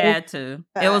 So she had to.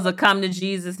 It was a come to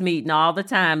Jesus meeting all the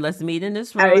time. Let's meet in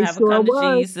this room, have a come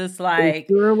to Jesus. Like, it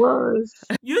sure was.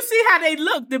 You see how they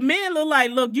look. The men look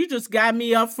like, look, you just got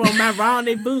me up from my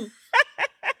rendezvous.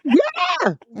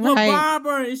 Yeah. With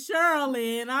Barbara and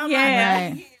Shirley. And I'm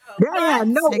like, they had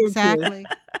no interest.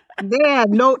 They had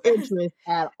no interest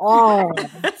at all.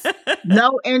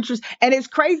 No interest. And it's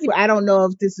crazy. I don't know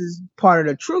if this is part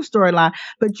of the true storyline,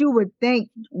 but you would think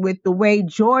with the way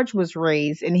George was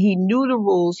raised and he knew the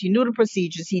rules, he knew the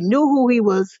procedures, he knew who he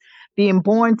was being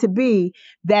born to be,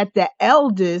 that the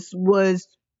eldest was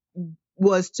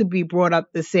to be brought up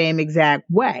the same exact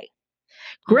way.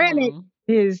 Granted,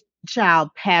 his child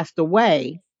passed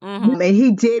away. And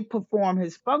he did perform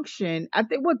his function. I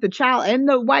think the child and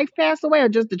the wife passed away, or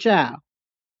just the child?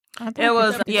 It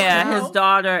was, his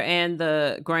daughter and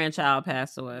the grandchild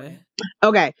passed away.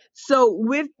 Okay. So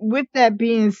with that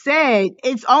being said,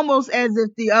 it's almost as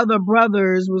if the other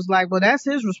brothers was like, well, that's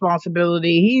his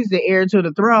responsibility. He's the heir to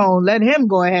the throne. Let him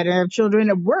go ahead and have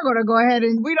children. And we're going to go ahead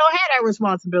and we don't have that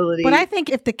responsibility. But I think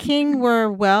if the king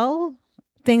were well,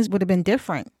 things would have been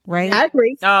different, right? I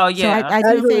agree. Oh, yeah. So I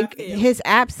do think his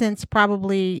absence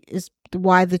probably is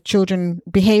why the children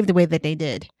behaved the way that they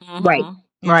did. Right.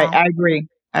 Right. I agree.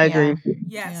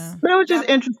 Yes. But it was just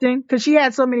interesting because she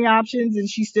had so many options and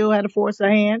she still had to force her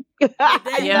hand. The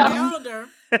elder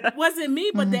wasn't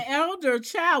me, but the elder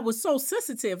child was so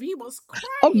sensitive. He was crying.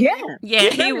 Oh, yeah. Yeah,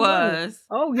 he was.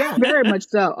 Oh, yeah. Very much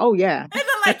so. Oh, yeah. And then,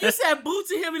 like you said, boo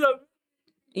to him. He looked,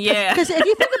 Yeah. Because if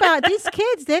you think about it, these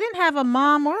kids, they didn't have a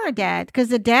mom or a dad because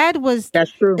the dad was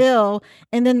That's true. ill,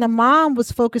 and then the mom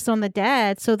was focused on the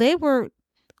dad, so they were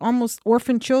almost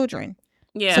orphan children.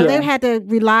 Yeah. So they had to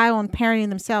rely on parenting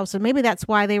themselves. So maybe that's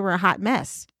why they were a hot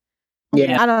mess.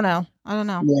 Yeah. I don't know.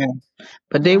 Yeah.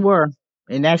 But they were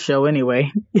in that show anyway.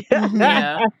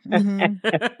 Yeah.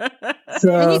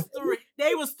 So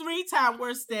They was 3 times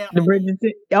worse than the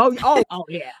Bridgerton. Oh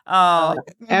yeah. Oh,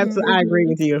 Absolutely, I agree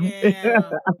with you. Yeah.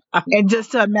 And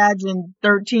just to imagine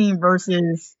 13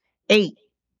 versus 8.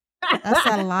 That's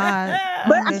a lot.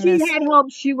 But she had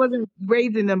help. She wasn't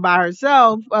raising them by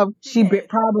herself. She Yeah.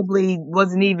 probably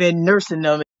wasn't even nursing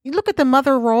them. You look at the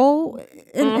mother role,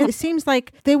 and it seems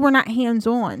like they were not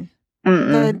hands-on. You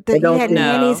had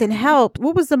nannies and help.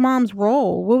 What was the mom's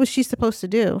role? What was she supposed to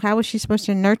do? How was she supposed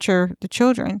to nurture the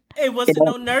children? It wasn't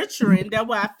no nurturing. That's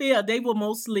why I feel they were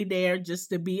mostly there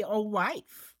just to be a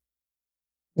wife.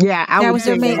 Yeah, that was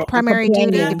their main primary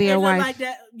duty to be a wife. Like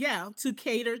that, to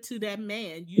cater to that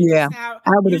man. I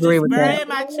would agree with that.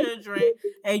 My children,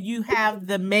 and you have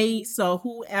the maids or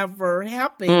whoever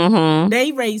helping.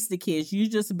 They raise the kids. You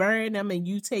just bury them and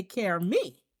you take care of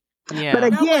me. Yeah, but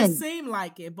again, that would seem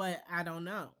like it, but I don't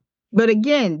know. But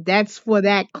again, that's for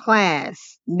that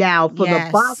class. Now, for the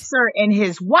boxer and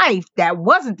his wife, that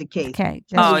wasn't the case. Okay.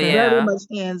 Very much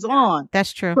hands-on.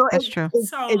 That's true. So that's true.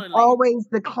 It's always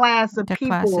the class of people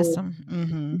class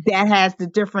system. that has the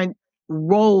different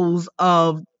roles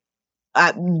of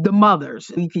the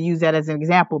mothers. You can use that as an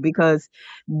example because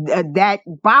that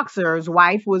boxer's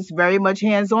wife was very much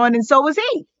hands-on, and so was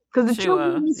he. Because the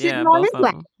children were sitting on his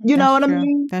lap. You know what I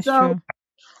mean? That's true.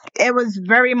 It was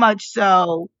very much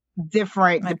so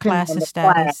different like class of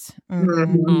status.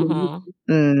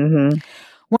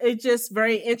 It's just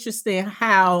very interesting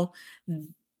how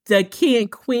the king and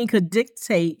queen could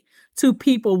dictate to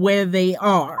people where they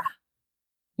are.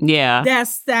 Yeah. That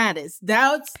status.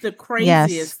 That's the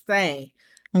craziest thing.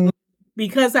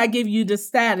 Because I give you the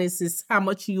status is how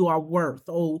much you are worth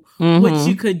or what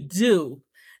you could do.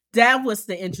 That was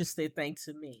the interesting thing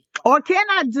to me. Or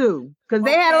cannot do. Because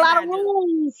they had a lot of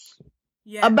rules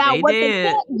about what they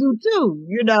can't do too.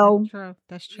 You know.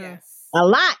 That's true. Yes. A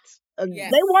lot.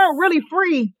 They weren't really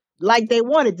free like they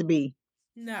wanted to be.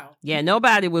 No. Yeah,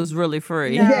 nobody was really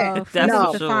free. No, that's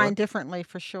for sure. Defined differently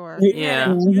for sure.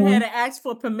 Yeah. You had to ask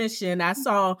for permission. I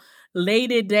saw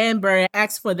Lady Danbury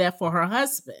ask for that for her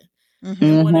husband.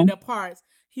 In one of the parts.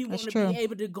 He wanted to be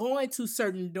able to go into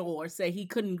certain doors that he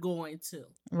couldn't go into.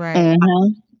 Right.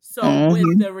 So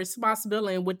with the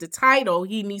responsibility and with the title,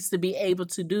 he needs to be able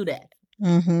to do that.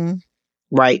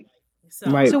 Right.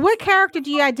 So what character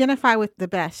do you identify with the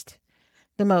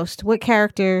most? What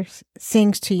character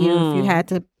sings to you if you had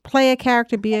to play a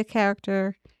character, be a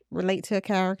character, relate to a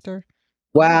character?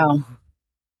 Wow.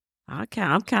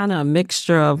 I'm kind of a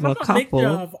mixture of a couple. Mixture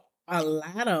of a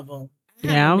lot of them.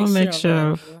 Yeah, I'm a mixture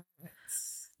of.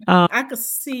 I could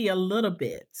see a little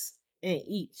bit in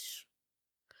each.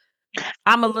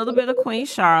 I'm a little bit of Queen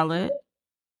Charlotte.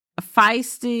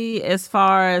 Feisty as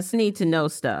far as need to know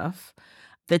stuff.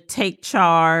 The take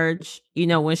charge,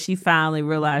 when she finally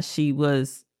realized she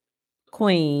was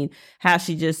queen, how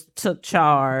she just took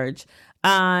charge.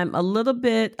 I'm a little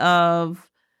bit of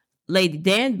Lady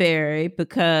Danbury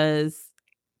because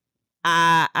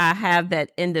I have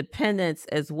that independence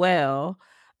as well.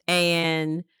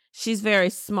 And she's very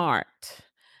smart.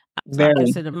 I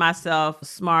consider myself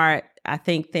smart. I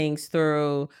think things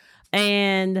through.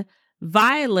 And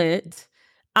Violet,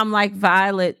 I'm like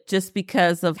Violet just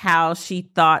because of how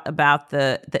she thought about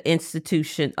the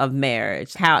institution of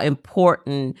marriage, how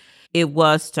important it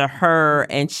was to her.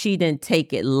 And she didn't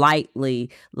take it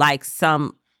lightly like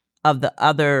some of the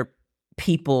other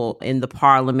people in the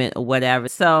parliament or whatever.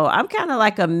 So I'm kind of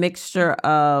like a mixture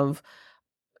of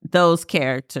those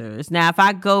characters. Now, if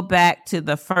I go back to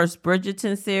the first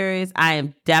Bridgerton series, I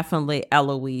am definitely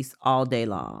Eloise all day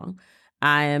long.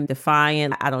 I am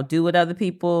defiant. I don't do what other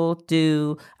people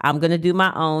do. I'm going to do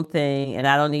my own thing, and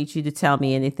I don't need you to tell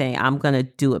me anything. I'm going to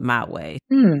do it my way.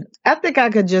 I think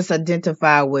I could just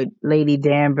identify with Lady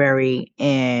Danbury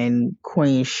and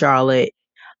Queen Charlotte.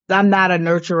 I'm not a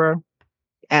nurturer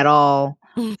at all,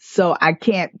 so I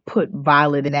can't put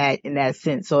Violet in that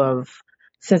sense of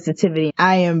sensitivity.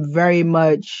 I am very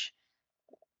much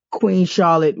Queen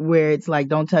Charlotte, where it's like,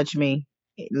 don't touch me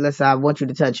unless I want you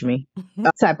to touch me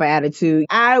type of attitude.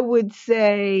 I would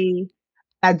say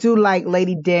I do like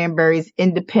Lady Danbury's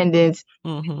independence.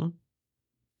 And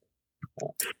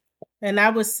I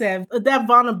would say that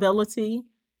vulnerability.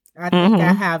 I think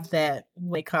I have that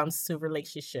when it comes to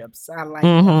relationships. I like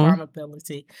the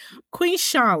vulnerability. Queen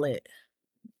Charlotte,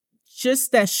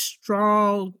 just that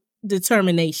strong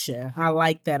determination. I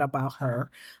like that about her.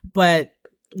 But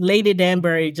Lady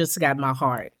Danbury just got my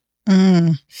heart.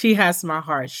 She has my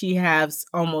heart. She has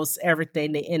almost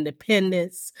everything, the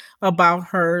independence about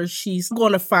her. She's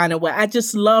going to find a way. I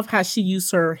just love how she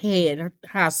used her head,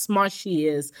 how smart she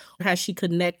is, how she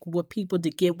connect with people to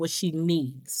get what she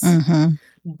needs.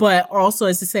 But also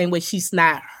it's the same way she's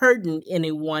not hurting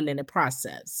anyone in the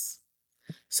process.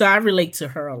 So I relate to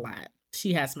her a lot.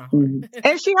 She has my heart.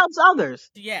 And she helps others.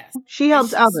 Yes. She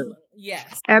helps others.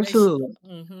 Yes. Absolutely.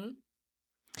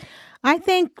 I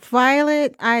think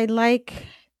Violet, I like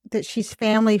that she's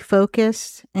family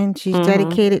focused and she's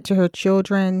dedicated to her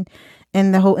children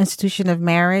and the whole institution of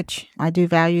marriage. I do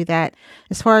value that.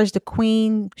 As far as the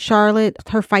Queen, Charlotte,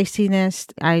 her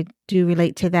feistiness, I do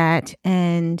relate to that.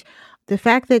 And the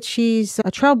fact that she's a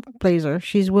trailblazer,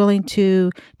 she's willing to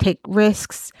take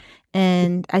risks.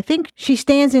 And I think she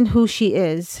stands in who she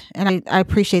is. And I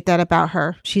appreciate that about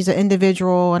her. She's an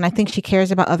individual and I think she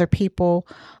cares about other people,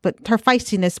 but her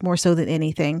feistiness more so than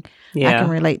anything I can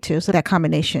relate to. So that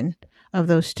combination of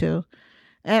those two.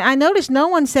 And I noticed no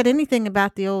one said anything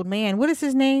about the old man. What is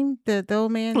his name? The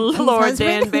old man? Lord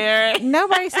Danbury.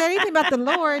 Nobody said anything about the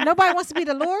Lord. Nobody wants to be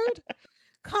the Lord?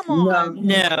 Come on.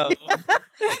 No.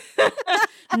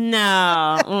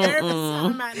 No. Every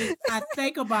time I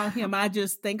think about him, I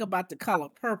just think about the color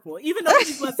purple, even though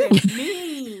he wasn't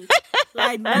mean.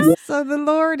 So the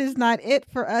Lord is not it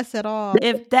for us at all.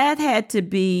 If that had to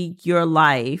be your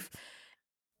life,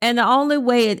 and the only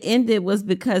way it ended was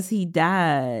because he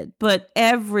died. But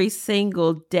every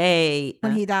single day.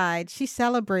 When he died, she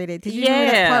celebrated. Did you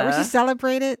remember that part where she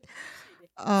celebrated?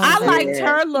 I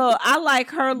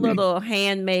like her little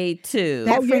handmaid too.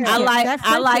 That friendship,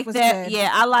 I like that. Good.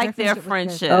 Yeah, I like their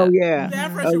friendship. Oh yeah.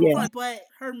 That friendship was fun, but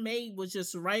her maid was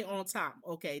just right on top.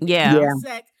 Okay.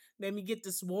 Let me get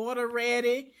this water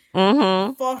ready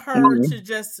for her to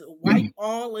just wipe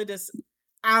all of this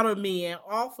out of me and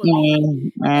off of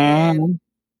me. And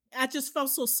I just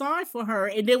felt so sorry for her.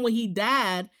 And then when he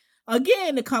died,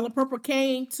 again, the color purple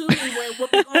came to me when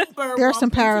Whoopi Goldberg. There are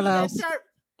some parallels.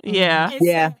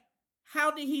 Said, how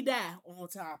did he die? On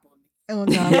top of me. Oh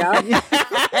no.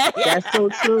 That's so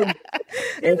true.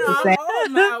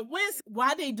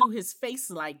 Why they do his face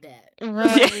like that?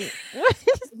 Right.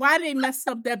 Why they messed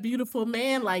up that beautiful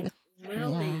man like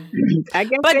really? I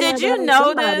guess but did you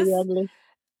notice?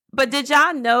 But did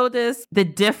y'all notice the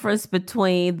difference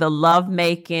between the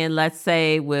lovemaking, let's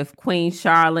say, with Queen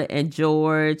Charlotte and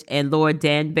George and Lord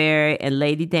Danbury and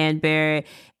Lady Danbury?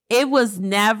 It was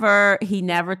he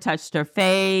never touched her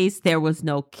face. There was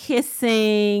no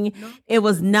kissing. No. It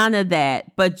was none of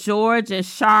that. But George and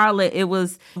Charlotte, it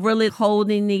was really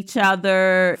holding each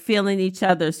other, feeling each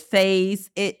other's face.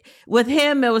 With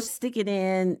him, it was stick it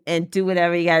in and do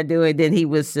whatever you got to do. And then he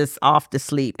was just off to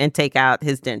sleep and take out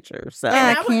his denture. So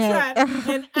I was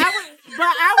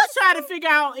trying to figure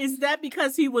out, is that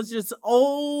because he was just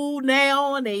old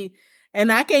now and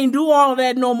I can't do all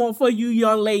that no more for you,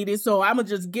 young lady. So I'm going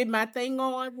to just get my thing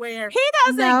on where... He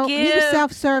doesn't give... He was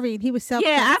self-serving.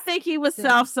 Yeah, I think he was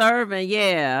self-serving.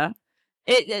 Yeah.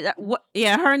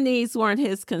 Her needs weren't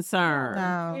his concern.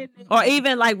 No. Or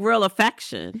even like real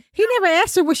affection. He never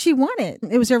asked her what she wanted.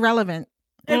 It was irrelevant.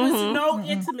 It was no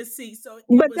intimacy. So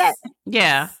no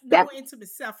intimate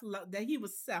self-love, that he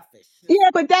was selfish.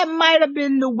 Yeah, but that might have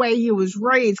been the way he was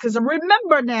raised. Because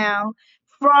remember now,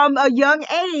 from a young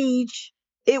age,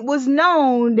 it was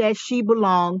known that she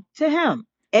belonged to him.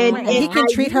 And he can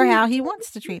treat her how he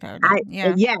wants to treat her.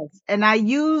 Yes. And I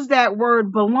use that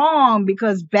word belong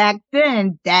because back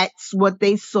then, that's what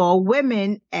they saw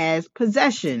women as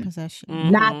possession.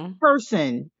 Not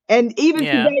person. And even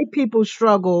today, people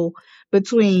struggle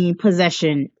between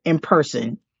possession and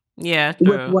person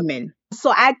with women.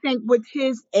 So I think with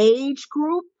his age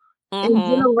group and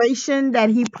generation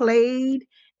that he played,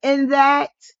 in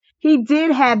that he did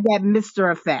have that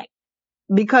Mr. effect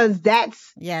because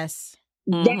that's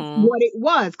what it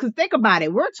was. Because think about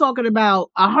it, we're talking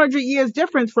about 100 years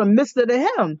difference from Mr. to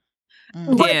him.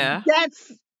 But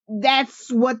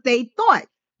that's what they thought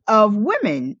of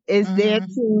women is there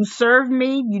to serve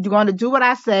me. You're going to do what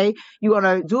I say. You're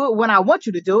going to do it when I want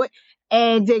you to do it,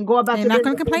 and then go about. They're not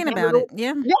going to complain about it.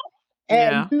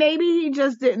 And maybe he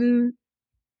just didn't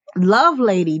love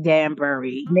Lady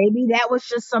Danbury. Maybe that was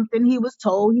just something he was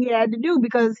told he had to do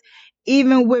because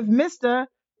even with Mr.,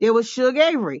 there was Suge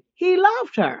Avery. He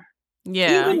loved her.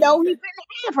 Yeah. Even though he couldn't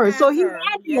have her. So he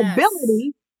had the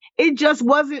ability. It just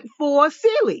wasn't for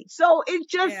Celie. So it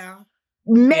just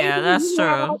maybe that's he true.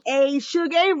 had a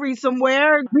Suge Avery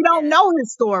somewhere. We don't know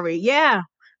his story. Yeah.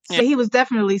 So he was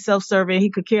definitely self-serving. He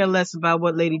could care less about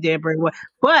what Lady Danbury was.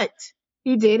 But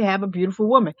he did have a beautiful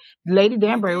woman. Lady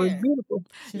Danbury was beautiful.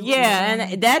 Yeah,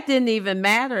 and that didn't even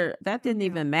matter. That didn't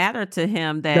even matter to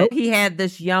him that he had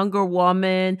this younger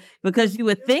woman, because you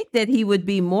would think that he would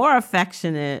be more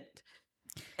affectionate.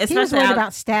 He was worried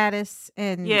about status,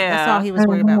 and that's all he was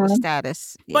worried about was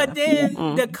status. Yeah. But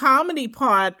then the comedy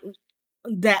part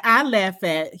that I laugh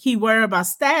at, he worried about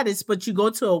status, but you go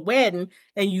to a wedding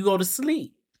and you go to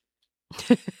sleep.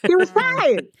 He was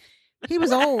tired. He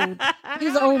was old. He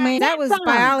was an old man. That was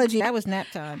biology. That was nap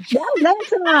time. That was nap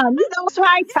time. You know,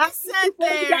 try to sit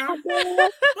there. But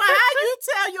how you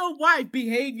tell your wife,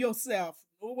 behave yourself?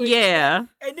 Yeah.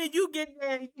 And then you get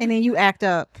there. And then you act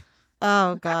up.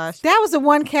 Oh, gosh. That was the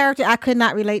one character I could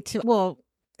not relate to. Well,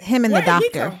 him and the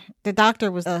doctor. The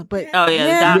doctor was, but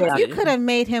you could have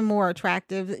made him more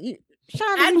attractive.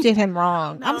 Shonda, you did him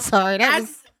wrong. No, I'm sorry. That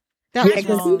was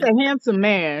wrong. He's a handsome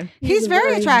man. He's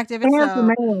very attractive. Handsome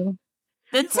man.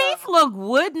 The teeth look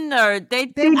wooden, or they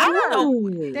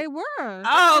were. They were.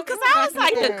 Oh, because I was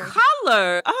like, the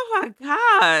color. Oh my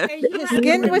God. His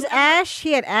skin was ash.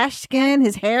 He had ash skin.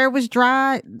 His hair was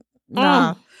dry.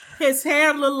 Nah. His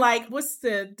hair looked like, what's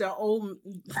the old...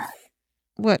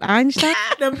 What, Einstein?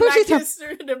 The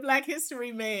Black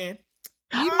History man.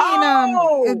 You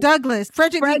mean Douglas?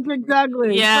 Frederick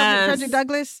Douglass. Yes. Frederick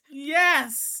Douglass?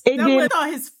 Yes. That was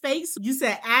on his face. You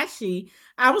said ashy.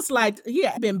 I was like, he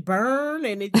had been burned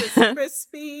and it just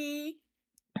crispy.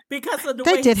 Because of the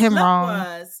way did him wrong.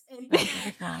 Was.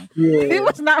 It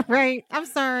was not right. I'm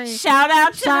sorry. Shout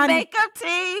out to the makeup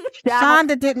team.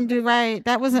 Shonda didn't do right.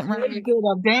 That wasn't right. Did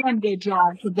a damn good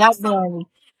job. That was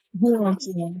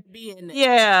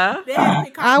yeah.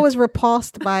 I was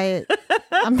repulsed by it.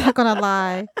 I'm not gonna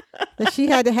lie. That she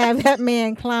had to have that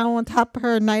man clown on top of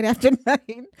her night after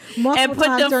night. And put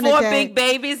them 4 big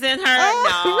babies in her.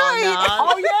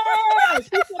 Oh yes.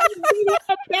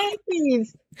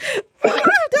 Babies.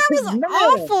 That was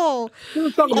awful. She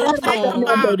was talking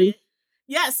about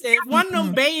yes, if one of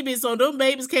them babies or them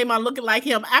babies came out looking like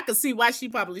him, I could see why she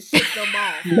probably shipped them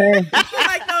off.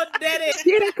 Like, no, daddy.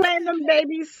 She didn't claim them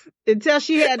babies until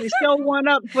she had to show one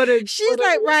up for the. She's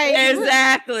like, right.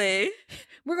 Exactly.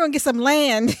 We're going to get some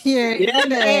land here in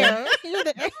the air.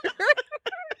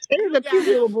 It was a cute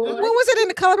little boy. What was it in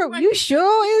the color purple? You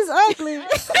sure is ugly.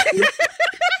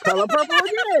 Color purple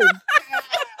again.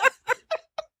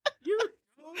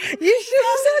 You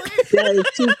sure is ugly. That is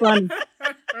too funny.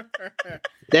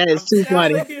 That is too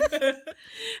funny.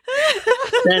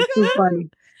 That's too funny.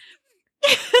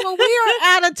 Well, we are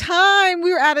out of time.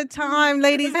 We were out of time.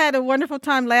 Ladies, I had a wonderful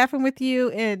time laughing with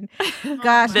you. And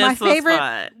gosh, my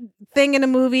favorite thing in the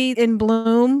movie, in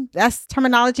bloom, that's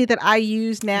terminology that I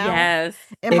use now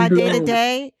in my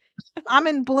day-to-day. I'm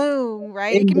in bloom,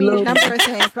 right? It can mean a number of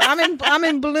things, but I'm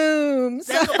in bloom.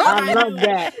 So. I love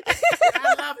that.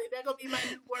 I love it. That's gonna be my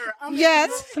new word.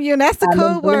 That's the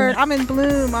code word. I'm in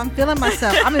bloom. I'm feeling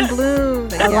myself. I'm in bloom.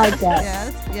 I like that.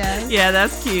 Yes. Yeah,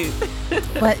 that's cute.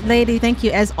 But lady, thank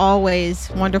you as always.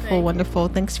 Wonderful.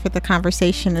 Thanks for the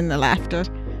conversation and the laughter.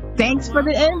 Thanks for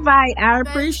the invite. I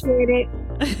appreciate it.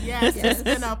 Yes, it's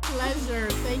been a pleasure.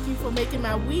 Thank you for making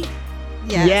my week.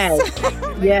 Yes.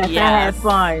 I had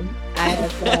fun.